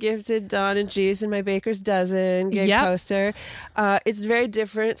actually gifted Dawn and Jason my Baker's Dozen gig poster. It's a very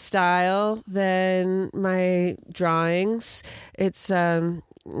different style than my drawings. It's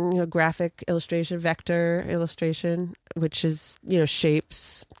graphic illustration, vector illustration, which is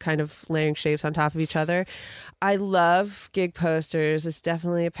shapes, kind of layering shapes on top of each other. I love gig posters. It's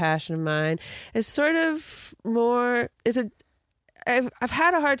definitely a passion of mine. It's sort of more I've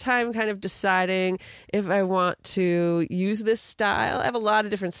had a hard time kind of deciding if I want to use this style. I have a lot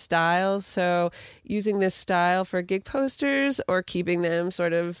of different styles, so using this style for gig posters or keeping them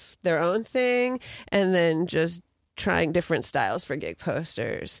sort of their own thing, and then just trying different styles for gig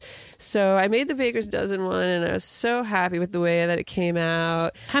posters. So I made the Baker's Dozen one, and I was so happy with the way that it came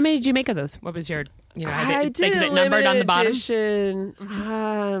out. How many did you make of those? What was your... I did is a it numbered on the bottom? Edition.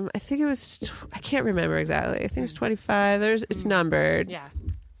 I think it was... I can't remember exactly. I think it was 25. It's numbered. Yeah.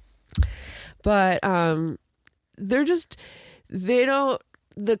 But the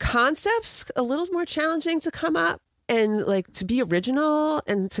concept's a little more challenging to come up, and like to be original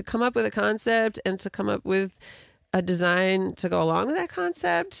and to come up with a concept and to come up with a design to go along with that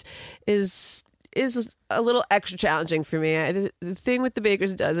concept is a little extra challenging for me. The thing with the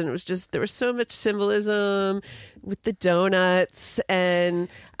Baker's Dozen, it was just, there was so much symbolism with the donuts, and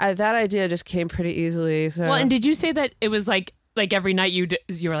that idea just came pretty easily. So. Well, and did you say that it was like every night you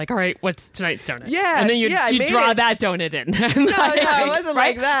were like, all right, what's tonight's donut? Yeah, and then you draw that donut in. No, it wasn't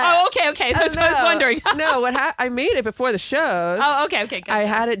like that. Oh, okay. That's what I was wondering. No, I made it before the shows. Oh, okay, gotcha. I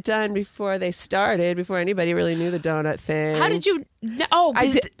had it done before they started, before anybody really knew the donut thing. How did you? So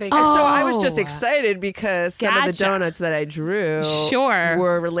I was just excited because some of the donuts that I drew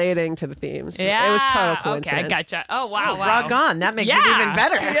were relating to the themes. Yeah, it was total coincidence. Okay, I gotcha. Oh, wow. Rock on. That makes it even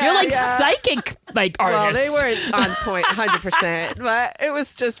better. You're like psychic, like artist. Well, they weren't on point 100%, but it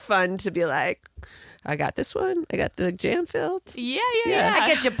was just fun to be like, I got this one. I got the jam filled. Yeah. I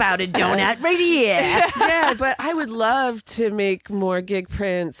get you powdered donut right here. Yeah, but I would love to make more gig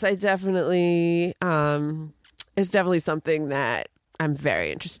prints. I definitely, it's definitely something that I'm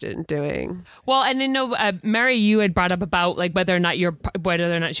very interested in doing. Well, and I know Mary, you had brought up about like whether or not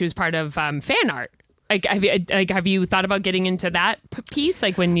she was part of fan art. Like, have you thought about getting into that piece?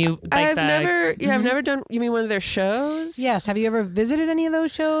 Like when you, like I've never done. You mean one of their shows? Yes. Have you ever visited any of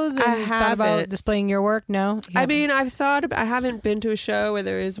those shows? And I haven't. Thought about displaying your work? No. I mean, I haven't been to a show where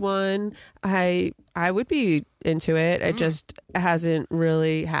there is one. I would be into it. It just hasn't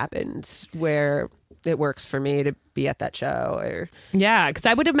really happened where it works for me to be at that show. Or because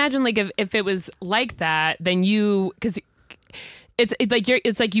I would imagine like if it was like that, then because.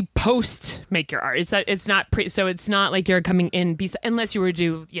 It's like you post make your art. It's not so it's not like you're coming in unless you were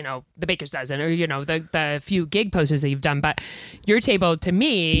to do the Baker's Dozen or the few gig posters that you've done. But your table to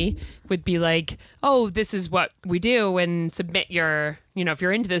me would be like, oh, this is what we do, and submit your if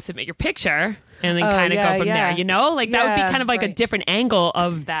you're into this, submit your picture and then kind of go from there. That would be kind of like a different angle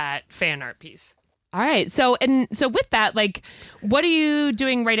of that fan art piece. All right. So with that, like, what are you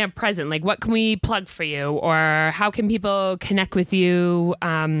doing right at present? Like, what can we plug for you, or how can people connect with you?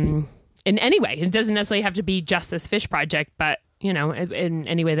 in any way. It doesn't necessarily have to be just this fish project, but in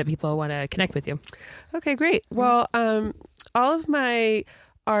any way that people want to connect with you. Okay, great. Well, all of my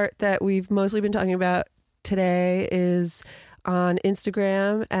art that we've mostly been talking about today is on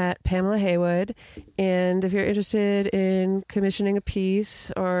Instagram at Pamela Haywood. And if you're interested in commissioning a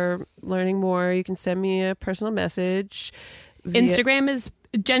piece or learning more, you can send me a personal message. Instagram is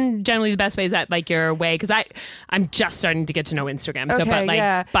generally the best way. Is that like your way? Because I'm just starting to get to know Instagram. So,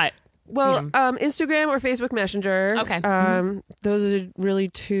 Okay, but Well, Instagram or Facebook Messenger. Okay. Those are really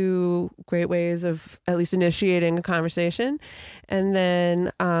two great ways of at least initiating a conversation. And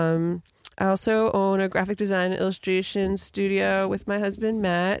then I also own a graphic design and illustration studio with my husband,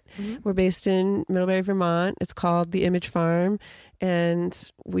 Matt. We're based in Middlebury, Vermont. It's called The Image Farm.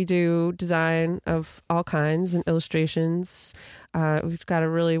 And we do design of all kinds and illustrations. We've got a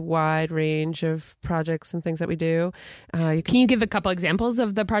really wide range of projects and things that we do. Can you give a couple examples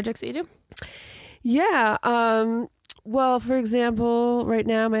of the projects that you do? Yeah. Well, for example, right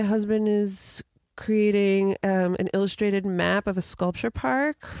now my husband is creating an illustrated map of a sculpture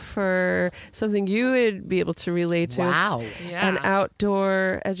park for something you would be able to relate to. Wow. Yeah. An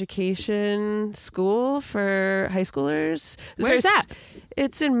outdoor education school for high schoolers. Where's that?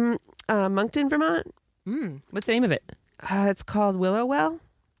 It's in Moncton, Vermont. What's the name of it? It's called Willow Well.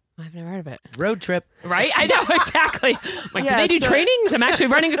 I've never heard of it. Road trip. Right? I know, exactly. Like, do they do trainings? I'm actually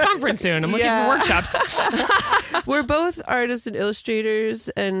running a conference soon. I'm looking for workshops. We're both artists and illustrators,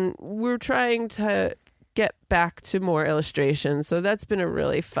 and we're trying to get back to more illustration. So that's been a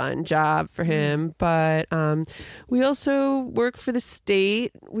really fun job for him. But we also work for the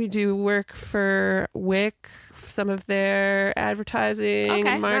state. We do work for WIC, some of their advertising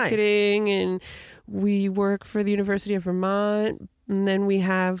and marketing, and we work for the University of Vermont. And then we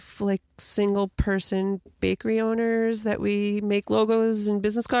have like single person bakery owners that we make logos and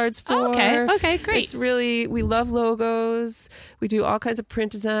business cards for. Oh, okay, great. It's really, we love logos. We do all kinds of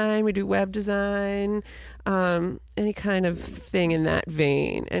print design. We do web design, any kind of thing in that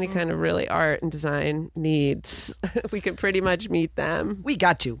vein, any kind of really art and design needs. We can pretty much meet them. We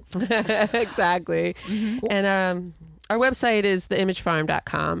got you. Exactly. And our website is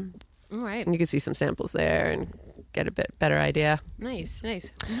theimagefarm.com. All right. And you can see some samples there and get a bit better idea. Nice.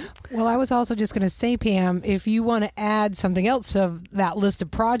 Well, I was also just going to say, Pam, if you want to add something else of that list of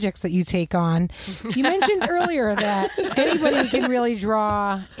projects that you take on, you mentioned earlier that anybody can really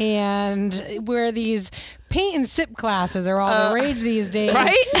draw, and where these paint and sip classes are all the rage these days.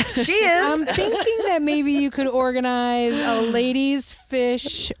 Right? She is. I'm thinking that maybe you could organize a ladies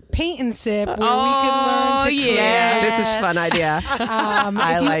fish paint and sip where we could learn to create. yeah. This is a fun idea.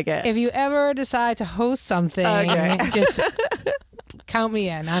 I like it. If you ever decide to host something, just count me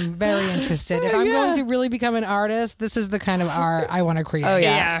in. I'm very interested. If I'm going to really become an artist, this is the kind of art I want to create. Oh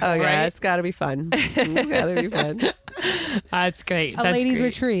Yeah, yeah. right? It's got to be fun. It's got to be fun. That's great. A That's ladies great.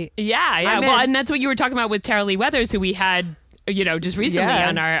 retreat. Yeah. Well, and that's what you were talking about with Tara Lee Weathers, who we had, just recently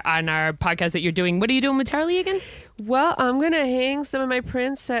Yeah. on our podcast that you're doing. What are you doing with Tara Lee again? Well, I'm gonna hang some of my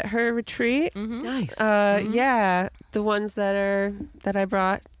prints at her retreat. Nice. Yeah, the ones that I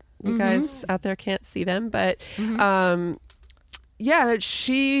brought. You guys out there can't see them, but yeah,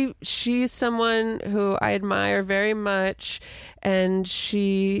 she's someone who I admire very much, and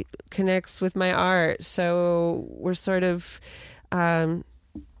she connects with my art. So we're sort of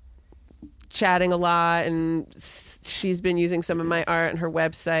chatting a lot, and she's been using some of my art on her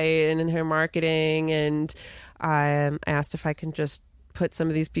website and in her marketing, and I asked if I can just put some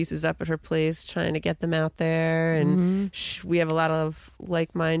of these pieces up at her place, trying to get them out there. And we have a lot of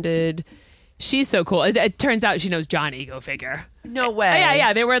like-minded. She's so cool. It turns out she knows Johnny, go figure. No way.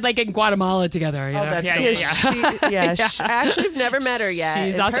 Yeah. They were like in Guatemala together. You know? that's yeah, so yeah. Actually, I've never met her yet.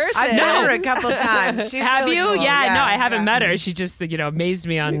 She's in awesome. person. I've met her a couple times. She's Have really you? cool. Yeah, no, I haven't met her. She just, amazed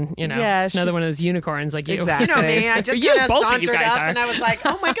me on, Yeah, another one of those unicorns like you. Exactly. You know me. I just You, kind of both of you sauntered guys up, are. and I was like,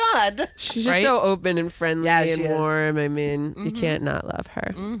 "Oh my god!" She's just Right? so open and friendly Yeah, and she is. warm. I mean, you can't not love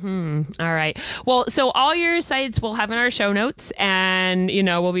her. All right. Well, so all your sites we'll have in our show notes, and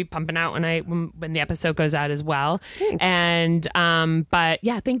we'll be pumping out when the episode goes out as well. Thanks. And but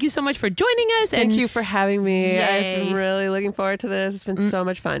yeah, thank you so much for joining us. Thank you for having me. Yay. I've been really looking forward to this. It's been so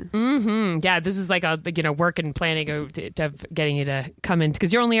much fun. Yeah, this is like a work and planning of getting you to come in,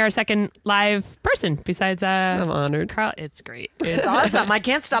 because you're only our second live person besides I'm honored. Carl. It's great. It's awesome. I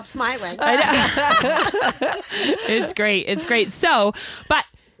can't stop smiling. It's great. It's great. So, but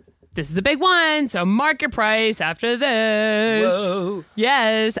this is the big one. So mark your price after this. Whoa.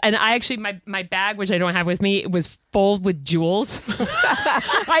 Yes. And I actually, my bag, which I don't have with me, was full with jewels.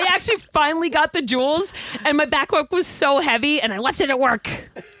 I actually finally got the jewels, and my backpack was so heavy, and I left it at work.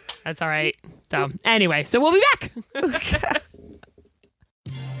 That's all right. So anyway, so we'll be back.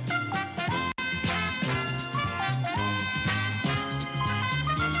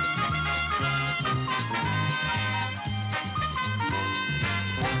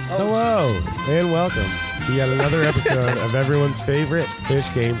 Hello and welcome to yet another episode of everyone's favorite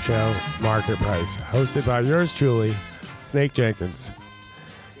fish game show, Market Price, hosted by yours truly, Snake Jenkins.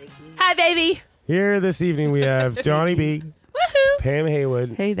 Hi, baby. Here this evening we have Johnny B, Woohoo. Pam Haywood,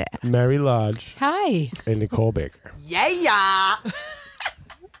 Hey there. Mary Lodge, Hi. and Nicole Baker. Yeah.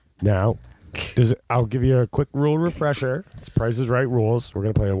 Now, I'll give you a quick rule refresher. It's Price is Right rules. We're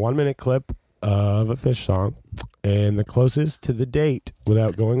going to play a 1-minute clip of a fish song, and the closest to the date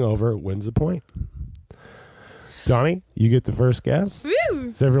without going over wins a point. Donnie, you get the first guess. Woo.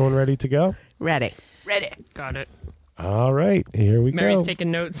 Is everyone ready to go? Ready. Got it. All right, here we Mary's go.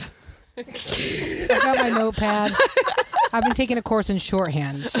 taking notes. I've got my notepad. I've been taking a course in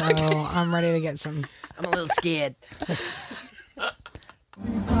shorthand, so I'm ready to get some. I'm a little scared.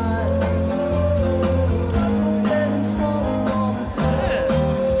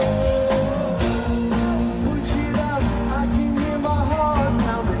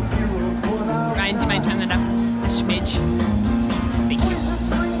 Ryan, do you mind turning that up a smidge? Thank you.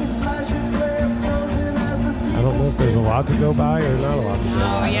 I don't know if there's a lot to go by or not a lot to go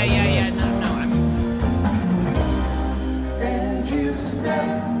Oh, by. yeah. No.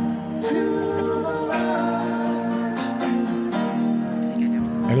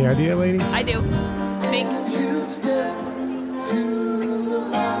 Any idea, lady? I do. I think.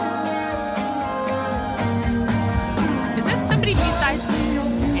 Is that somebody besides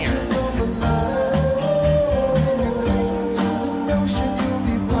Aaron?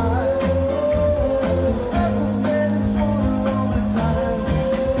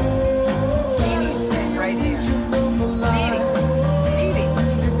 Right here.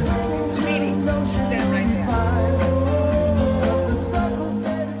 Speedy. Stand right there.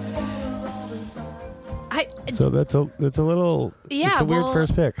 So that's a little. Yeah, it's a weird well,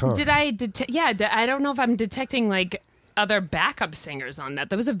 first pick, huh? Did I detect? Yeah, I don't know if I'm detecting like other backup singers on that.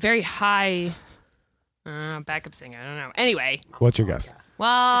 That was a very high backup singer. I don't know. Anyway, What's your guess?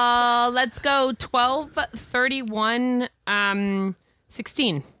 well, let's go 12, 31,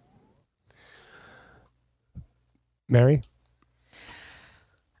 16. Mary?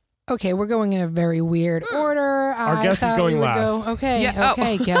 Okay, we're going in a very weird order. Our guest is going last. Okay, Yeah,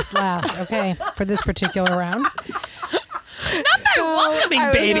 okay, guess last. Okay, for this particular round. Welcoming,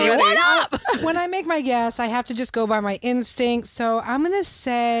 baby. What up? When I make my guess, I have to just go by my instinct. So I'm going to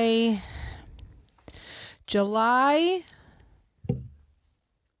say July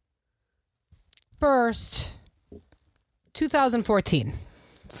 1st, 2014.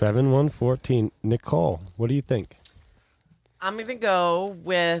 7-1-14. Nicole, what do you think? I'm going to go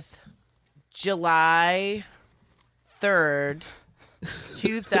with July 3rd,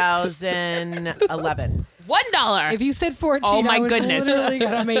 2011. $1. If you said 14, Oh, my I was goodness. literally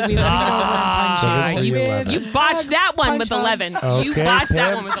going to make me let it over and punch you. 7-3-11. You botched that one with Punch 11. ups. You Okay, botched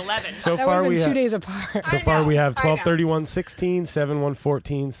that Pam. one with 11. So That would far have we been 2 have days apart. so far we have 12-31-16,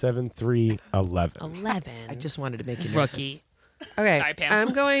 7-1-14, 7-3-11. 11. I just wanted to make you nervous. Rookie. Okay. Sorry, Pam.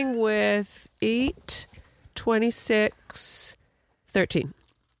 I'm going with 8, 26, 13.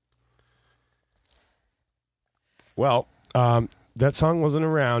 Well, that song wasn't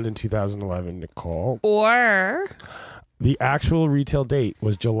around in 2011, Nicole. Or The actual retail date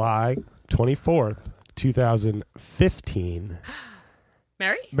was July 24th, 2015.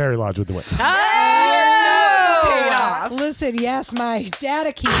 Mary? Mary Lodge with the win. Paid off. Listen, yes, my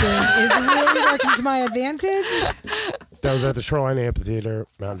data keeping is really working to my advantage. That was at the Shoreline Amphitheater,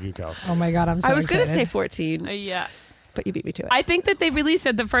 Mountain View, California. Oh my God, I'm so I was going to excited. say 14, Yeah. but you beat me to it. I think that they released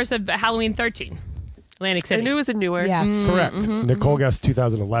it the first of Halloween 13. Atlantic I City. knew it was a newer. Yes. Correct. Nicole guessed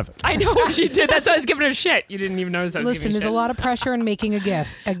 2011. I know she did. That's why I was giving her shit. You didn't even notice I was Listen, giving there's her a shit. lot of pressure in making a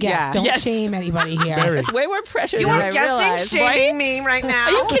guess. Yeah. Don't Yes. shame anybody here. Mary, It's way more pressure You than are I guessing, realized. shaming me right now.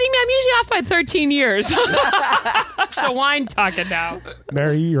 Are you kidding me? I'm usually off by 13 years. So wine talking now.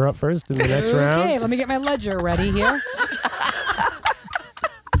 Mary, you're up first in the next Okay, round. let me get my ledger ready here.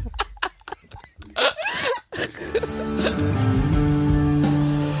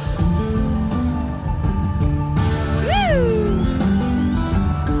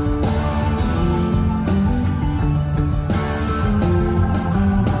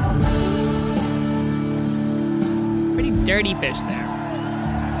 Pretty dirty fish there.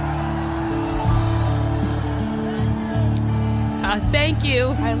 Thank you.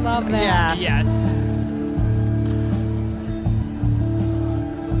 I love that. Yeah. Yes.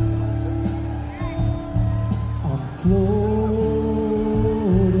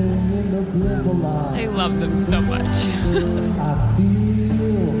 love them so much. I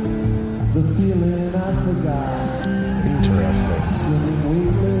feel the feeling I forgot. Interesting. Swimming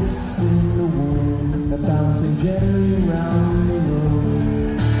weightless in the wound, and bouncing gently around the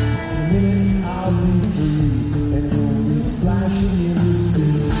room. In a minute I'll be free, and you'll be splashing in the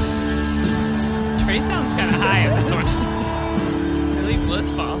sea. Trey sounds kind of high in this one. Really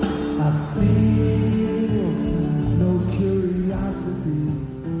blissful. I feel no curiosity.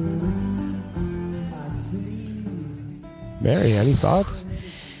 I see. Mary, any thoughts?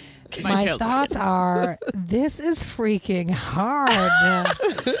 My tail's thoughts are this is freaking hard.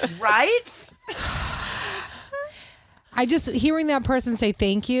 Right? I just hearing that person say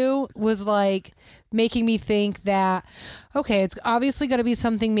thank you was like making me think that okay, it's obviously going to be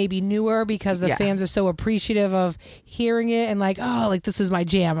something maybe newer because the Yeah. fans are so appreciative of hearing it and like, oh, like this is my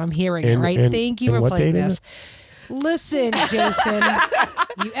jam. I'm hearing it, And- right? and- Thank you and for what playing date is this. Listen, Jason,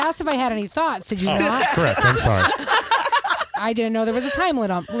 you asked if I had any thoughts. Did you not? Correct. I'm sorry. I didn't know there was a time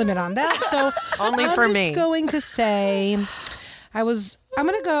limit on that. So Only I'm for just me. going to say I'm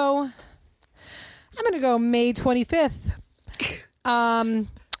gonna go May 25th.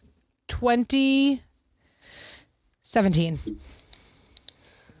 2017.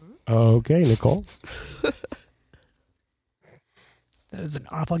 Okay, Nicole. That was an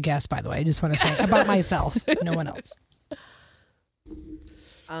awful guess, by the way. I just want to say about myself, no one else.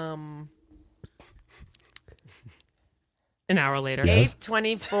 An hour later. Yes.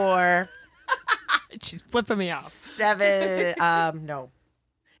 8/24, She's flipping me off.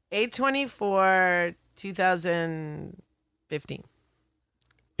 8/24, 2015.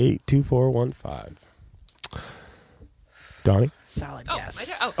 82415. Donnie? Solid Oh, guess.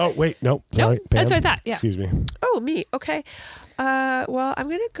 Oh, wait. Nope. Sorry. Nope, that's Pam? what I thought, yeah. Excuse me. Oh, me. Okay. Well, I'm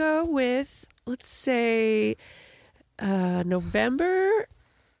going to go with, let's say, November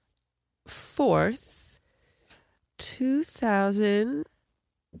 4th,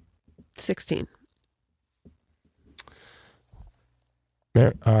 2016.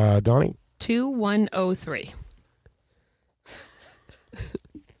 Donnie? 2103.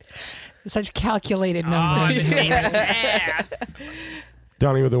 Such calculated Oh, numbers. yeah.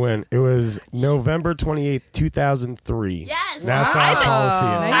 Donnie with the win. It was November 28th, 2003. Yes. Nassau I've been-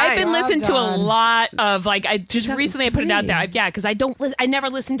 Coliseum. Nice. I've been Well listening to a done. lot of like I just recently I put it out there. Yeah, because I never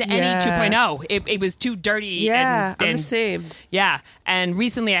listened to any Yeah. 2.0. It was too dirty. Yeah, I'm and the same. yeah, and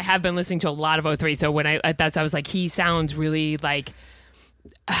recently I have been listening to a lot of 03. So when I was like, he sounds really like.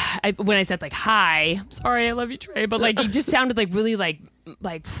 When I said like hi, sorry, I love you, Trey, but like he just sounded like really like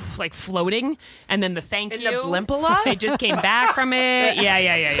floating, and then the thank In you, the blimp a lot? it just came back from it.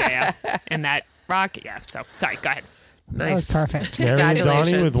 Yeah, and that rock, yeah. So sorry, go ahead. That was perfect. Mary and Donnie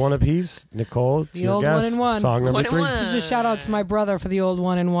Congratulations. with one apiece. Nicole, it's The your old guess. one and one. Song number One and 3. one. Just a shout out to my brother for the old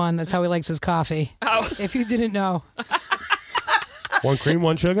 1-in-1. That's how he likes his coffee. Oh, If you didn't know. One cream,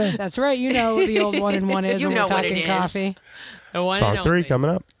 one sugar. That's right. You know what the old 1-in-1 is You when know we're what it talking is. coffee. the one Song and 3 only. coming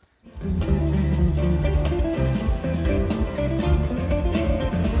up.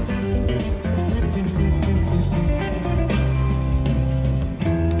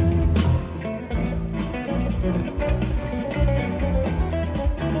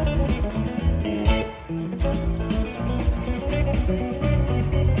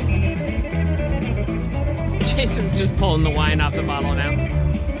 Jason's just pulling the wine off the bottle now.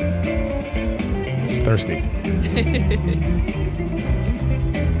 It's thirsty.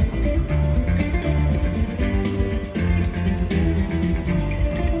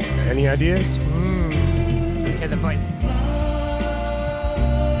 Any ideas? Hear the voice.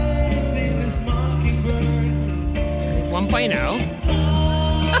 1.0.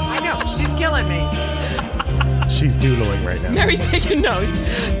 I know. She's killing me. She's doodling right now. Mary's taking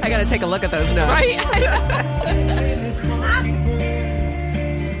notes, I got to take a look at those notes. right?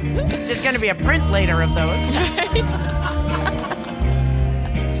 There's going to be a print later of those.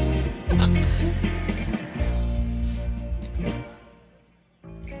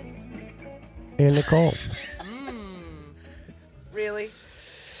 And Nicole. Really?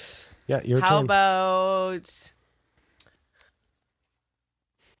 Yeah, your How turn. about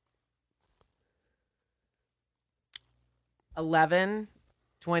 $11,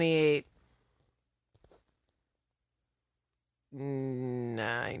 28,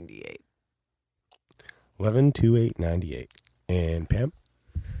 98. 11/28/98. And Pam?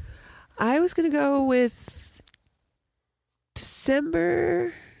 I was going to go with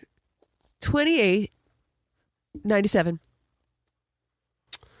December 28, 97.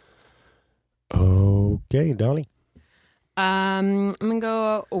 Okay, Donnie. I'm gonna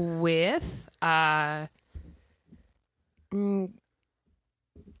go with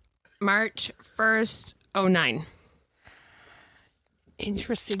March 1st, 09.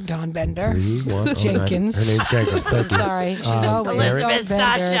 Interesting, Dawn Bender. 3, 1, 0, 9. Jenkins. Her name's Jenkins. Thank you. Sorry, she's always Elizabeth, Dawn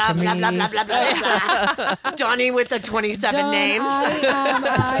Bender Sasha, to me. blah, blah, blah, blah, blah, blah. Donnie with the 27 Dawn, names.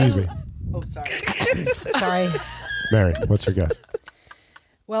 Excuse me. Oh, sorry. Sorry. Mary, what's your guess?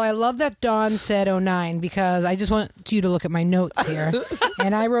 Well, I love that Dawn said 09 because I just want you to look at my notes here.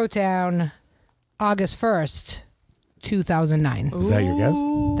 And I wrote down August 1st, 2009. Is that your guess?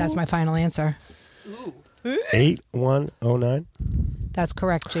 That's my final answer. 8109. That's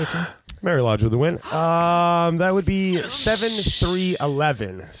correct, Jason. Mary Lodge with the win. That would be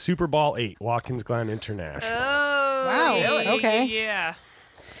 7-3-11. Super Bowl 8. Watkins Glen International. Oh, Wow. Really? Okay. Yeah.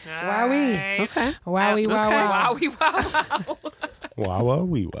 Wowee. Okay. Wowie, wow, wow. Wowie, wow. Wawa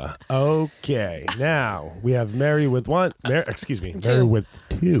weewa. Okay. Now we have Mary with 1. Mary with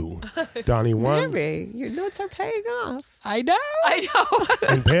 2. Donnie 1. Mary, your notes are paying off. I know. I know.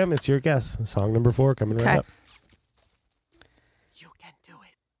 And Pam, it's your guess. Song number 4 coming right Okay. up. You can do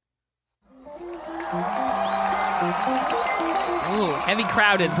it. Ooh, heavy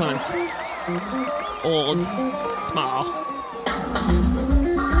crowd influence. Old, small.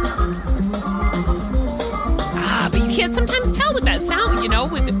 But you can't sometimes tell with that sound,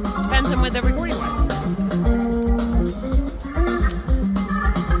 depends on what the recording was.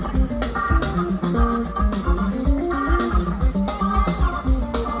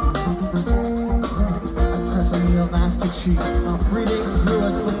 Pressing the elastic sheet, I'm breathing through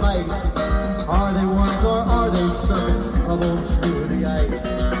a slice. Are they worms or are they serpents? Bubble through the ice.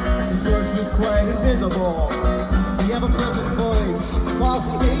 The source is quite invisible. The ever-present voice. While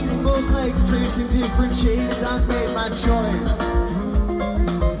skating both legs, tracing different shapes, I've made my choice.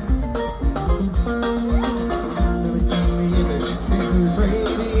 Mimicking the image, in whose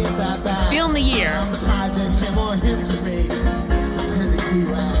radiance I bask. Feeling the year. I'm tied to him or him to me, depending who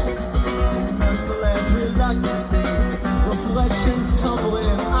you ask. Nonetheless, reluctantly, reflections tumble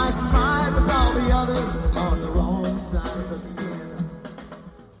in. I slide with all the others on the wrong side of the skin.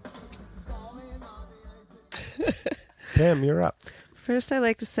 Pam, you're up. First, I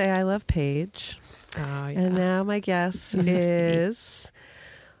like to say I love Paige. And now my guess is,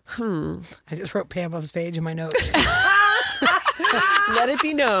 I just wrote Pam Loves Page in my notes. let it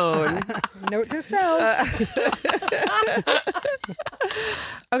be known. Note to self.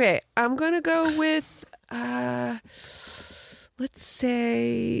 Okay, I'm going to go with, let's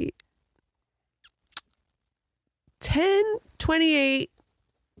say,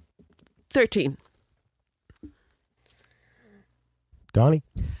 10/28/13. Donnie?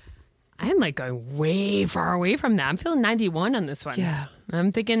 I'm like going way far away from that. I'm feeling 91 on this one. Yeah.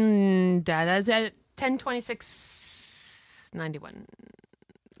 I'm thinking that's at 10/26/91.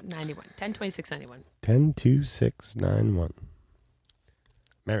 91. 10/26/91. 10-2-6-9-1.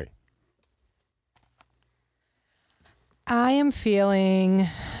 Mary? I am feeling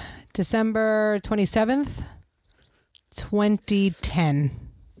December 27th, 2010.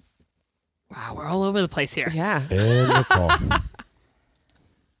 Wow, we're all over the place here. Yeah. And Nicole.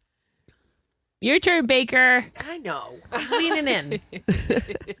 Your turn, Baker. I know. I'm leaning in.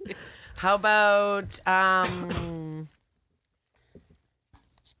 How about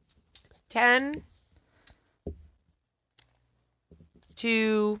 10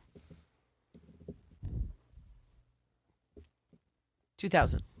 to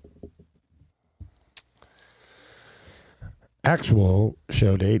 2000. Actual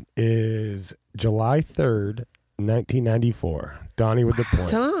show date is July 3rd, 1994. Donnie with the point.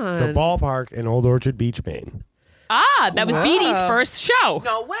 Dawn. The ballpark in Old Orchard Beach, Maine. That was Beatty's first show.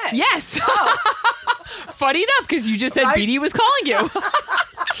 No way. Yes. Funny enough, because you just said Beatty was calling you.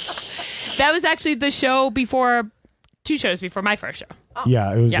 That was actually the show before, 2 shows before my first show.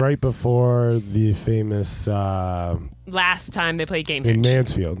 Yeah, it was Yep. right before the famous Last time they played Game in Pitch,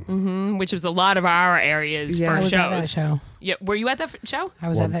 Mansfield. which was a lot of our area's Yeah. I first was at that shows. show. Yeah, were you at that show? I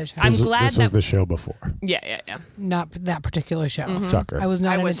was at that show. I'm This glad was that- the show before. Yeah. Not that particular show. Sucker. I was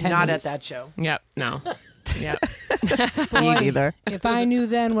not I in was not attendance. at that show. Yep. No. Yep. Me neither. If I knew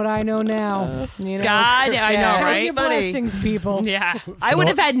then what I know now, you know. God, I know, Count right? your Funny. blessings, people. Yeah. I would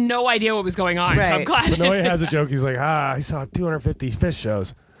have had no idea what was going on, so I'm Right. glad. Benoit has a joke. He's like, I saw 250 fish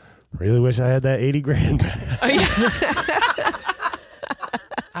shows. Really wish I had that 80 grand back. Oh, yeah.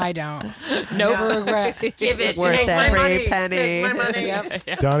 I don't. Nope. Never regret. Give it. Worth Take my every money. penny. Take my money.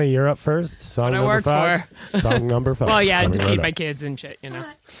 Yep. Donnie, you're up first. Song What I number work 5. Song number 5. Well, yeah, Coming to right feed up. my kids and shit,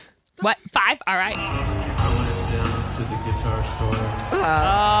 What? 5? All right. I went down to the guitar store.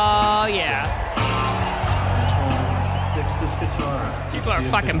 Oh, yeah. Fix this guitar. People are See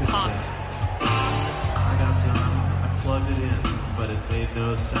if fucking it can pumped. sing. I got done. I plugged it in, but it made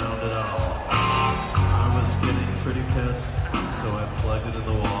no sound at all. I was getting pretty pissed, so I plugged it in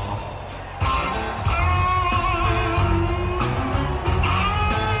the wall.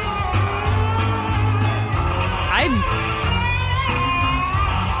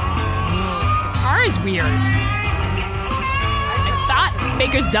 Guitar is weird. I thought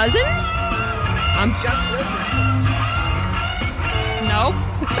Baker's Dozen? I'm Just listen. Nope.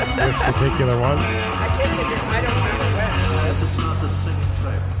 This particular one. I can't figure. I don't remember when. Guess it's not the singing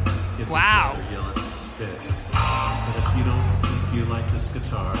type. Get Wow. together, yell and spit. And if you don't think you like this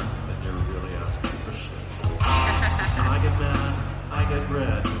guitar, then you're really asking for shit. When I get mad, I get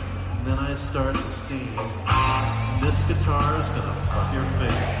red, and then I start to steam. This guitar is gonna fuck your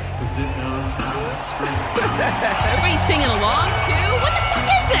face, cause it knows how to scream. Everybody's singing along too? What the fuck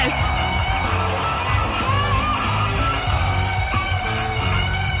is this?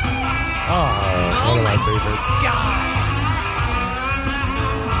 Oh, one of my my favorites. God.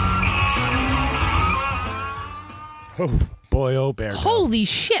 Oh, boy, oh, bear. Holy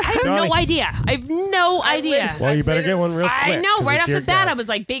shit. I have Johnny. no idea. I have no idea. Well, you better get one real quick. I know, 'cause right it's off your the bat, I guess. was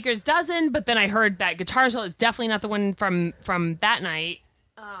like Baker's Dozen, but then I heard that guitar solo. It's definitely not the one from that night.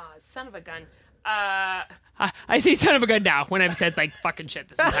 Son of a gun. I say son of a gun now when I've said like fucking shit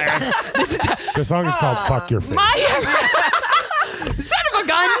this entire. The song is called "Fuck Your Face." My son of a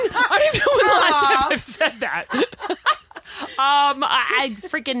gun. I don't even know when the last time I've said that. I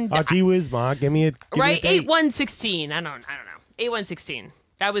freaking Oh, gee whiz, ma, give me a right. date. 8-1-16. I don't know. 8-1-16.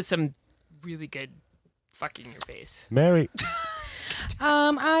 That was some really good fucking your face. Mary.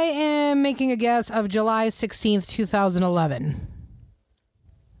 I am making a guess of July 16th, 2011.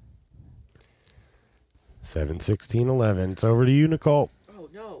 7-16-11. It's over to you, Nicole. Oh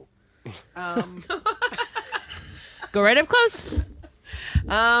no. Go right up close.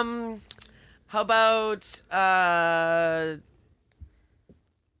 How about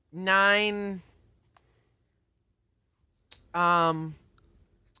 9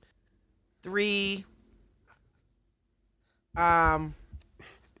 3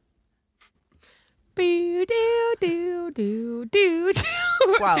 Boo doo doo doo doo doo.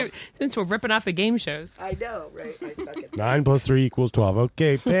 12. Since we're ripping off the game shows. I know, right? I suck at 9 + 3 = 12.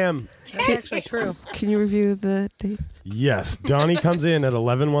 Okay, Pam. That's actually true. Can you review the date? Yes, Donnie comes in at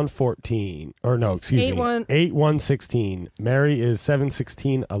 11-1-14. Or no, excuse me. 8-1-16. Mary is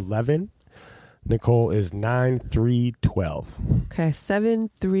 7-16-11. Nicole is 9-3-12. Okay,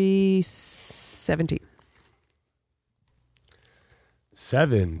 7-3-17.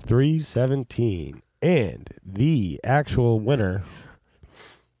 7-3-17. And the actual winner,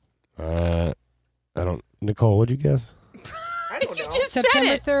 Nicole, what'd you guess? I don't You know. just said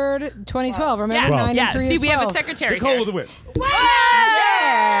September it. 3rd, 2012. Remember, 12. 9 Yeah, and 3 see, is we have a 12. secretary Nicole here. with the win.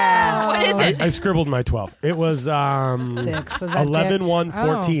 Yeah. What is it? I scribbled my 12. It was 6. Was that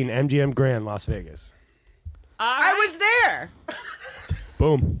 11-1-14 MGM Grand, Las Vegas. I was there.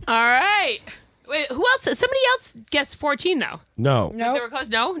 Boom. All right. Wait, who else? Somebody else guessed 14, though. No. They Nope. were close.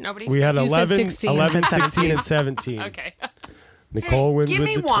 No? Nobody? We had You said 11, 16. 11, 16, and 17. Okay. Nicole wins give with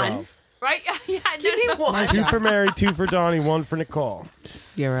me the one. 12. Right? Yeah, Give me one. 2 for Mary, 2 for Donnie, 1 for Nicole.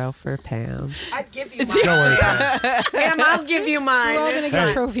 0 for Pam. I'd give you Don't mine. worry, Pam. Pam, I'll give you mine. We're all going to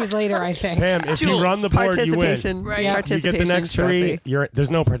get trophies later, I think. Pam, if you Jules. run the board, you win. Participation. Right. Yeah. You Participation get the next trophy. 3. There's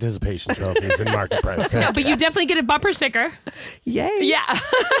no participation trophies in Market Price. Thank But you definitely get a bumper sticker. Yay. Yeah.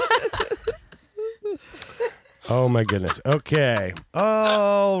 Oh my goodness. Okay.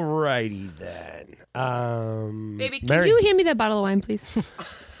 All righty then. Baby, can Mary, you hand me that bottle of wine, please?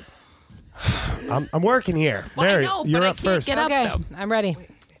 I'm working here. Well, Mary, I know, you're but up I can't first. get up, Okay, though. I'm ready.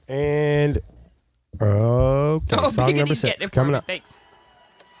 And okay, Oh, song Megan, number he's getting 6 it for coming me. up. Thanks.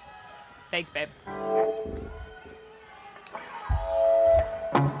 Thanks, babe.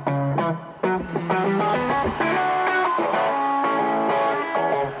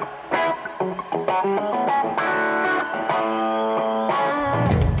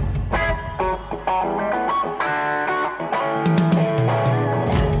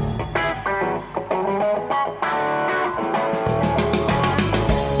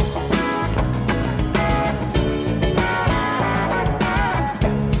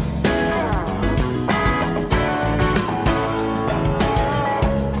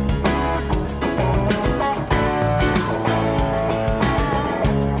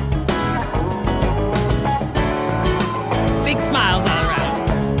 Big smiles all around.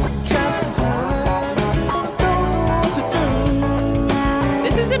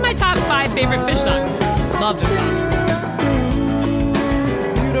 This is in my top 5 favorite Fish songs. Love this song.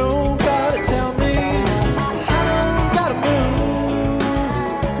 You don't gotta tell me, I don't gotta move,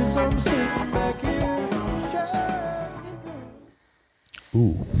 'cause I'm sitting back here shining through.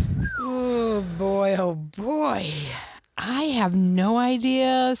 Ooh. Oh boy, oh boy. I have no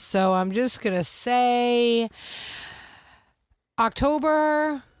idea, so I'm just going to say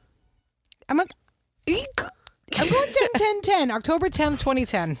October. I'm going 10-10-10. October 10th,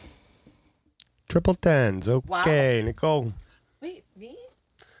 2010. Triple tens. Okay, Nicole. Wait, me?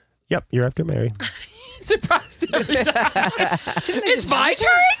 Yep, you're after Mary. Surprised every time. It's my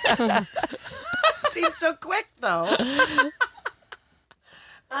turn? Seems so quick, though.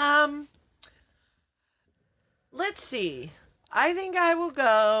 Let's see. I think I will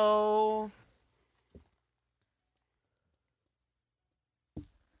go.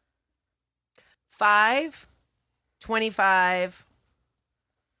 $5, $25.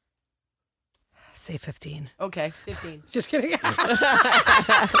 Say 15. Okay, 15. Just kidding.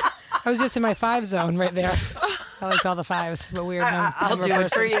 I was just in my 5 zone right there. I liked all the 5s, but weird. I'll do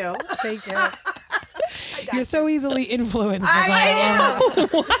it for you. Thank you. You're so easily influenced. I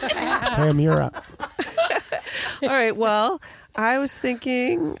know. Pam, you're up. All right. Well, I was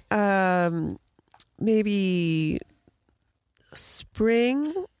thinking maybe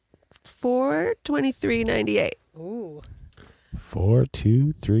spring for 23.98. Ooh.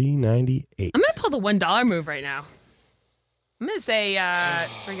 42398. I'm going to pull the $1 move right now. I'm going to say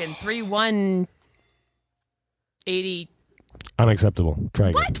friggin' 3-1-80. Unacceptable. Try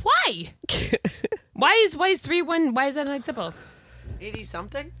again. What? Why? Why is 3-1? Why is that unacceptable? 80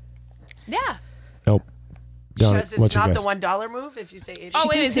 something? Yeah. Nope. Donnie, Because what's it's your not guess? the $1 move if you say 80. Oh,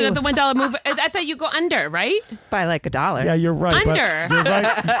 wait, is it the $1 move? I thought you go under, right? By like $1. Yeah, you're right. Under. But you're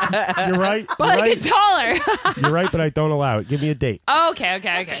right. You're right. But You're like right. $1. You're right, but I don't allow it. Give me a date. Okay.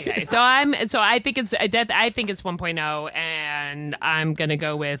 So I think it's 1.0, and I'm gonna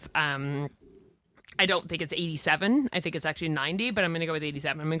go with I don't think it's 87. I think it's actually 90, but I'm gonna go with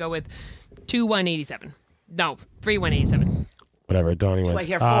 87. I'm gonna go with 2-1-87. No, 3-1-87. Whatever. Donnie wins. I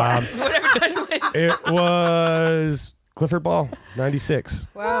hear 4? Whatever Johnny wins. It was Clifford Ball, 96.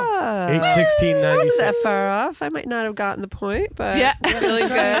 Wow. 8-16-96. Wasn't that far off. I might not have gotten the point, but Yeah. feeling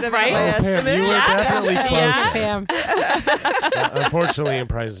good about Right? my Oh, Pam, estimate. you were definitely close. Pam. Unfortunately, in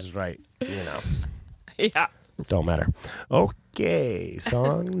Price is Right. Yeah. Don't matter. Okay,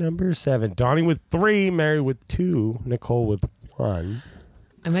 song number 7. Donnie with 3, Mary with 2, Nicole with 1.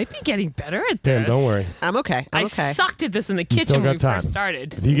 I might be getting better at this. Pam, don't worry. I'm okay. I I'm okay. sucked at this in the You kitchen still when got we time. first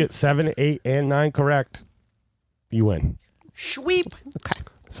started. If you get 7, 8, and 9 correct, you win. Sweep. Okay.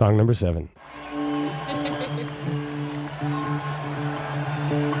 Song number 7.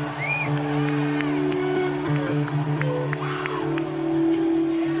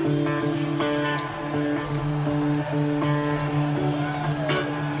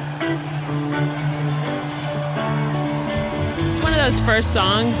 It's one of those first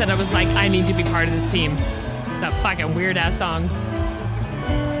songs that I was like, I need to be part of this team. That fucking weird ass song.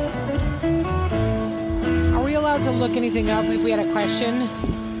 Are we allowed to look anything up if we had a question?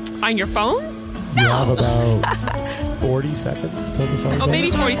 On your phone? You No. have about 40 seconds till the song's Oh, maybe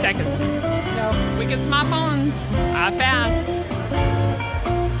over. 40 seconds. No. We get smartphones. Fast.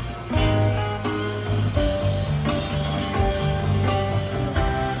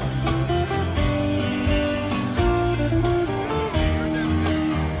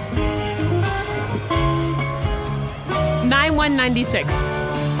 Nine 196.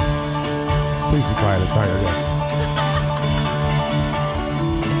 Please be quiet. It's not your guess.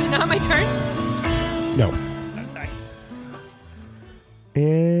 Is it not my turn? No. Oh, sorry.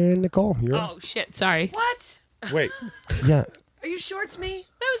 And Nicole, you're up. Oh, shit. Sorry. What? Wait. Yeah. Are you sure it's me?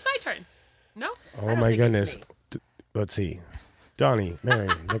 That was my turn. No? Oh, my think it's goodness. me. Let's see. Donnie, Mary,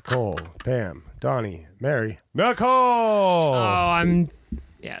 Nicole, Pam, Donnie, Mary, Nicole. Oh,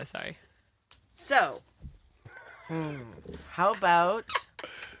 yeah, sorry. So, how about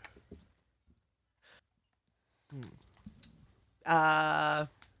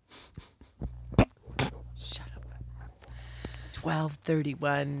shut up.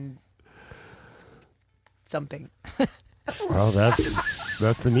 12:31 something. Well,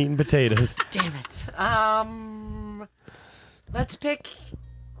 that's the meat and potatoes. Damn it. Let's pick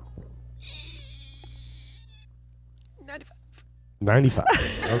 95. 95.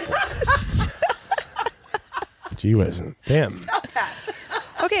 Okay. Gee whiz. Damn.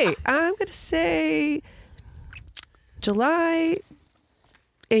 Okay, I'm going to say July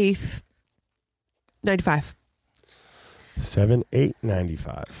 8th, 95. 7, 8,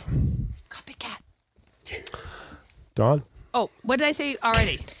 95. Copycat. Dawn? Oh, what did I say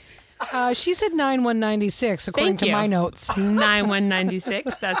already? She said 9196 according Thank to you. my notes.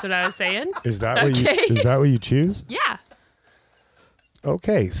 9196. That's what I was saying. Is that Okay. what you choose? Yeah.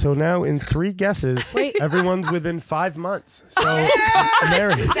 Okay, so now in 3 guesses, everyone's within 5 months. So,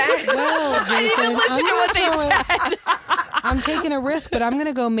 Mary. Well, Jason, I didn't even listen to what they said. I'm taking a risk, but I'm going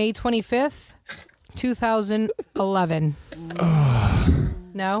to go May 25th, 2011.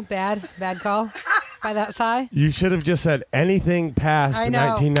 No? Bad call? By that side? You should have just said anything past I know.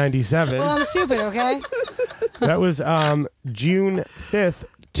 1997. Well, I'm stupid, okay? That was June 5th,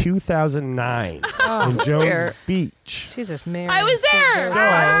 2009 in Jones Beach. Jesus, Mary. I was there.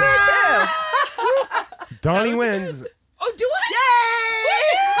 I was there too. Donnie wins. Oh, do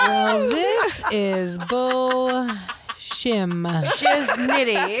I? Well, this is bull-shim.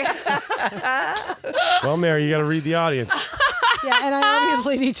 Shiznitty. Well, Mary, you got to read the audience. Yeah, and I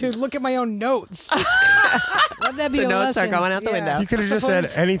obviously need to look at my own notes. Let that be The a notes are lesson. going out the window. You could have just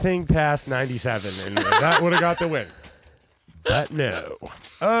said anything past 97, and that would have got the win. But no.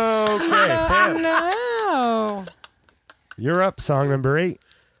 Okay, Pam. No. You're up, song number 8.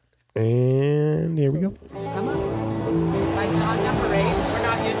 And here we go. By song number 8, we're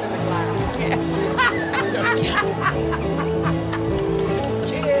not using the glass.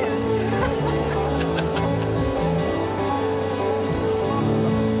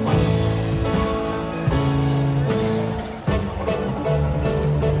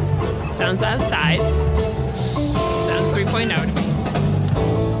 Sounds outside. Sounds 3.0 to me.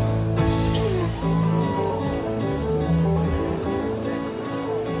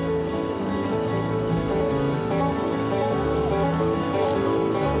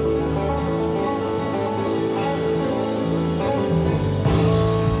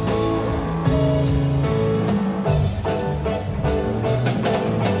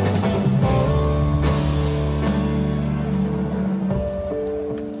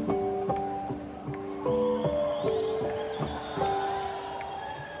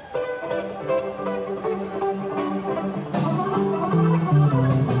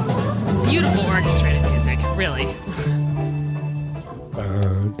 Beautiful orchestrated music, really.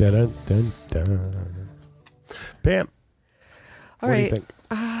 Dun, dun, dun. Pam. All what right. do you think?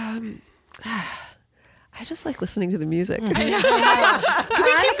 I just like listening to the music. Can we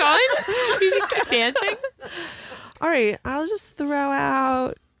keep going? We should keep dancing. All right, I'll just throw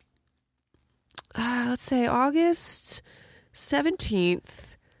out, let's say August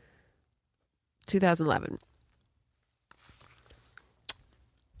 17th, 2011.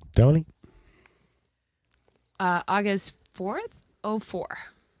 Donnie? August 4th, 04.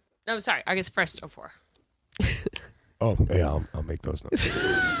 No, sorry, August 1st, 04. Oh, yeah, I'll make those notes.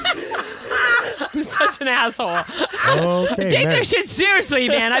 I'm such an asshole. Okay, Take Mary. this shit seriously,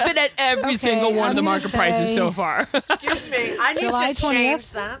 man. I've been at every Okay, single one of the I'm gonna market prices say- so far. Excuse me. I need July to change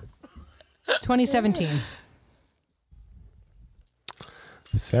 20th? that. 2017.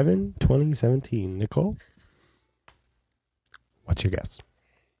 7/2017. Nicole? What's your guess?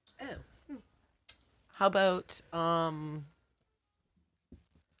 How about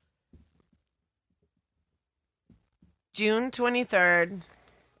June 23rd?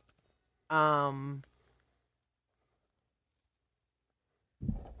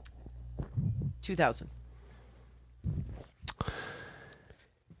 2000.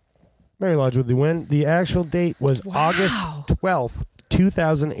 Mary Lodge with the win. The actual date was August 12th,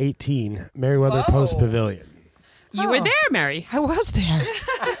 2018. Meriwether Post Pavilion. You were there, Mary. I was there.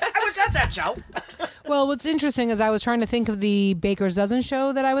 I was at that show. Well, what's interesting is I was trying to think of the Baker's Dozen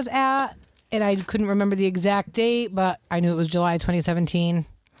show that I was at, and I couldn't remember the exact date, but I knew it was July 2017.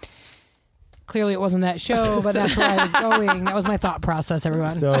 Clearly, it wasn't that show, but that's where I was going. That was my thought process,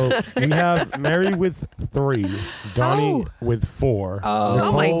 everyone. So we have Mary with 3, Donnie with 4,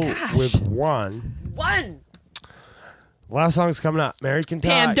 Nicole my gosh. with 1. One. Last song's coming up. Mary can tie.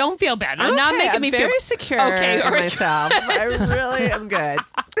 Pam, don't feel bad. I'm not making I'm me very feel secure Okay, in all right. myself. I really am good.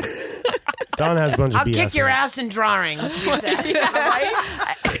 Don has a bunch of I'll BS. kick your right? ass in drawings, she said.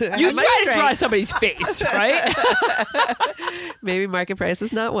 You my try to draw strengths. somebody's face, right? Maybe market price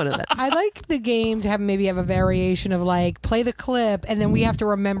is not one of them. I'd like the game to have maybe have a variation of like play the clip, and then we have to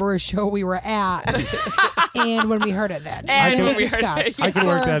remember a show we were at, and when we heard it then. And when we heard it, discuss. I can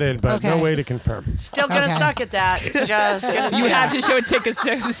work that in, but no Okay. way to confirm. Still gonna Okay. suck at that. Just gonna You have to show a ticket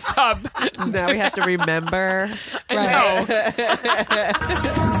sub. Now we have to remember. Right.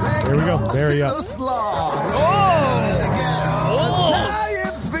 Here we go. Mary up.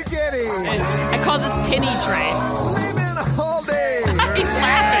 Italian spaghetti. I call this tinny tray. Sleeping all day. He's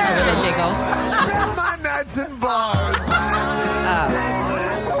laughing. So they giggle. Spend my nights in bars.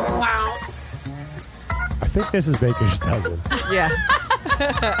 I think this is Baker's Dozen. Yeah.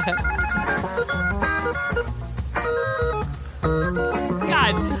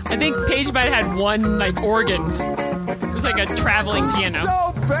 God, I think Paige might have had one like organ It was like a traveling piano.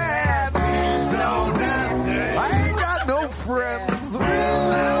 So bad, so nasty. I ain't got no friends.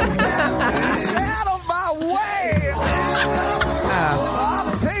 Out of my way.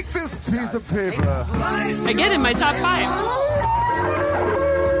 I'll take this piece of paper. Again, in my top 5.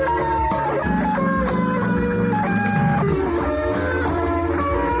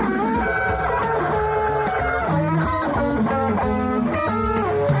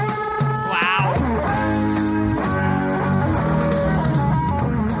 Wow.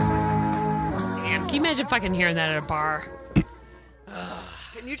 Man, can you imagine fucking hearing that at a bar?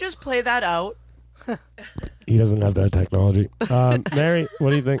 Can you just play that out? He doesn't have that technology. Mary, what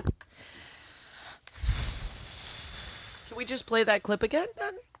do you think? Can we just play that clip again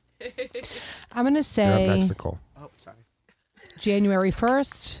then? I'm going to You're up say next, Nicole. Oh, sorry. January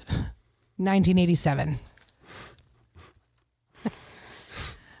 1st, 1987.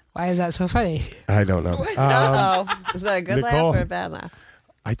 Why is that so funny? I don't know. Uh-oh. Is that a good Nicole. laugh or a bad laugh?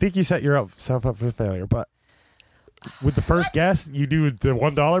 I think you set yourself up for failure, but with the first guess, you do the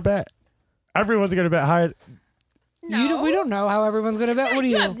 $1 bet. Everyone's going to bet higher. No. We don't know how everyone's going to bet. What do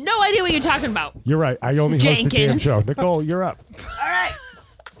You you? have no idea what you're talking about. You're right. I only host the damn Jenkins. show. Nicole, you're up. All right.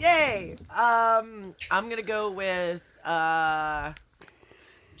 Yay. I'm going to go with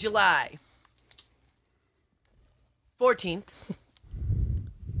July 14th.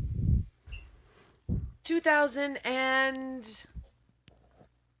 2000 and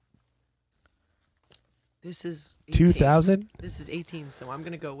this is 18. 2000? This is 18, so I'm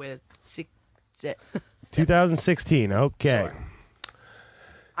going to go with 6. 2016. Okay. Sure.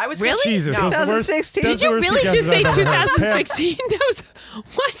 I was Really? Jesus. No. that's the worst- 2016. that's Did the you worst really guess just say I've ever heard. 2016? That was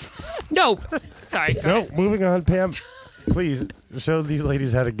what? No. Sorry. Pam, no, moving on. Pam, please show these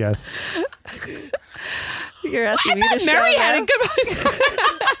ladies how to guess. You're asking I me to thought show Mary had a them? good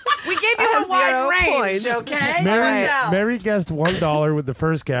We gave I you have a wide 0 range, points. okay? Mary, Now. Mary guessed $1 with the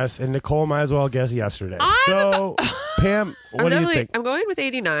first guess, and Nicole might as well guess yesterday. I'm So, Pam, what do you think? I'm going with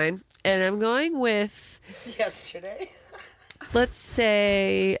 89, and I'm going with, Yesterday. let's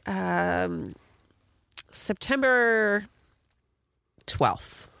say, September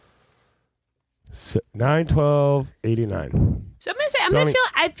 12th. 9/12/89. So I'm gonna say Donnie.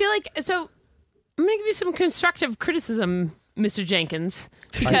 I feel like so I'm gonna give you some constructive criticism, Mr. Jenkins.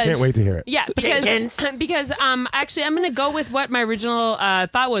 Because, I can't wait to hear it. Yeah, because actually I'm gonna go with what my original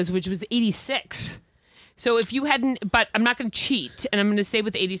thought was, which was 86. So if you hadn't, but I'm not gonna cheat, and I'm gonna stay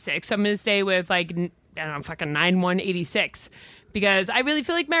with 86. So I'm gonna stay with like I don't know, fucking 9/1/86. Because I really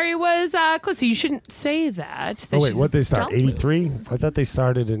feel like Mary was close. So you shouldn't say that. Oh, wait, she's what they start? dumb. 83? I thought they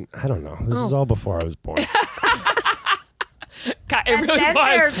started in, I don't know. This is all before I was born. God, it really Then was.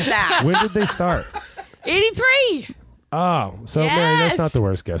 there's that. When did they start? 83. Oh, so Mary, that's Yes. not the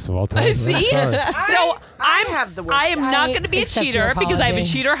worst guess of all time. I'm See? sorry. So I have the worst I am not I going to be a accept cheater your because I have a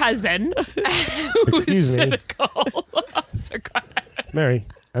apology. cheater husband who's Excuse me. cynical. So go ahead. Mary,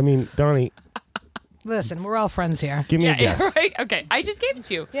 Donnie, Listen, we're all friends here. give me a Yeah, guess. right. Okay, I just gave it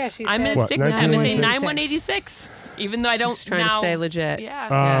to you. Yeah, she I'm going said to stick What, with that. I'm going to say 1986? 9/1/86, even though I don't Just trying now. to stay legit.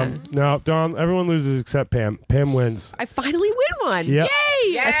 Yeah. No, Don, everyone loses except Pam. Pam wins. I finally win one. Yep.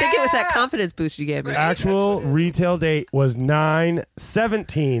 Yay! I think it was that confidence boost you gave me. Actual retail date was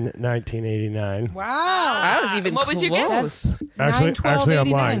 9/17/1989. Wow. I was even What was your guess? close. Actually, I'm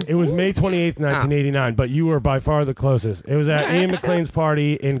lying. 9/12/89. It was May 28th, 1989, but you were by far the closest. It was at Ian McLean's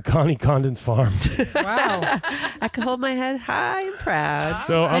party in Connie Condon's farm. Wow. I could hold my head high and proud.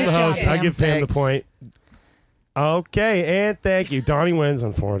 So I'm Nice the job, host. I Pam. give Pam the Thanks. point. Okay, and thank you. Donnie wins,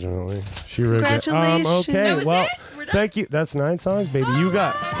 unfortunately. She rigged it. Congratulations. Okay, That was well, it? We're done? thank you. That's 9 songs, baby. You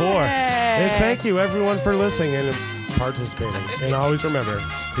got 4. And thank you, everyone, for listening and participating. And always remember,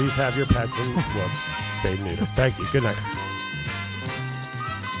 please have your pets and whoops, spayed and neutered. Thank you. Good night.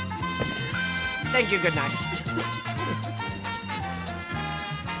 Thank you. Good night.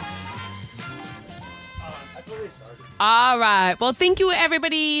 All right. Well, thank you,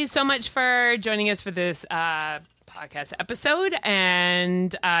 everybody, so much for joining us for this podcast episode.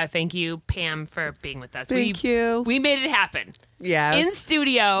 And thank you, Pam, for being with us. Thank you. We made it happen. Yeah. In it's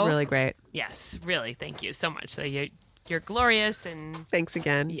studio. Really great. Yes, really. Thank you so much. So you're glorious and Thanks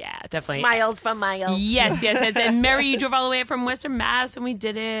again. yeah, definitely. Smiles from Miles. Yes. And Mary, you drove all the way up from Western Mass and we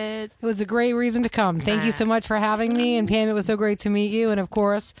did it. It was a great reason to come. Thank you so much for having me. And Pam, it was so great to meet you. And of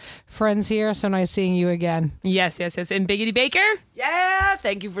course, friends here. So nice seeing you again. Yes. And Biggity Baker? Yeah,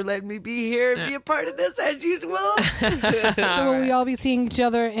 thank you for letting me be here and be a part of this as usual. So will we all be seeing each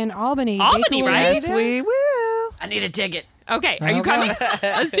other in Albany? Albany, Baker, will you right? be Yes, there? we will. I need a ticket. Okay, are you coming?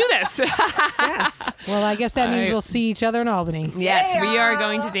 Let's do this. Yes. Well, I guess that means we'll see each other in Albany. Yes, we are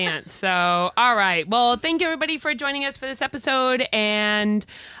going to dance. So, all right. Well, thank you everybody for joining us for this episode, and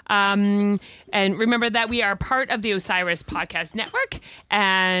remember that we are part of the Osiris Podcast Network,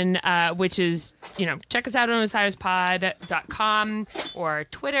 and which is, check us out on osirispod.com or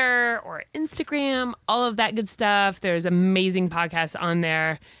Twitter or Instagram, all of that good stuff. There's amazing podcasts on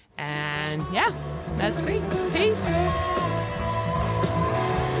there, and yeah, that's great. Peace.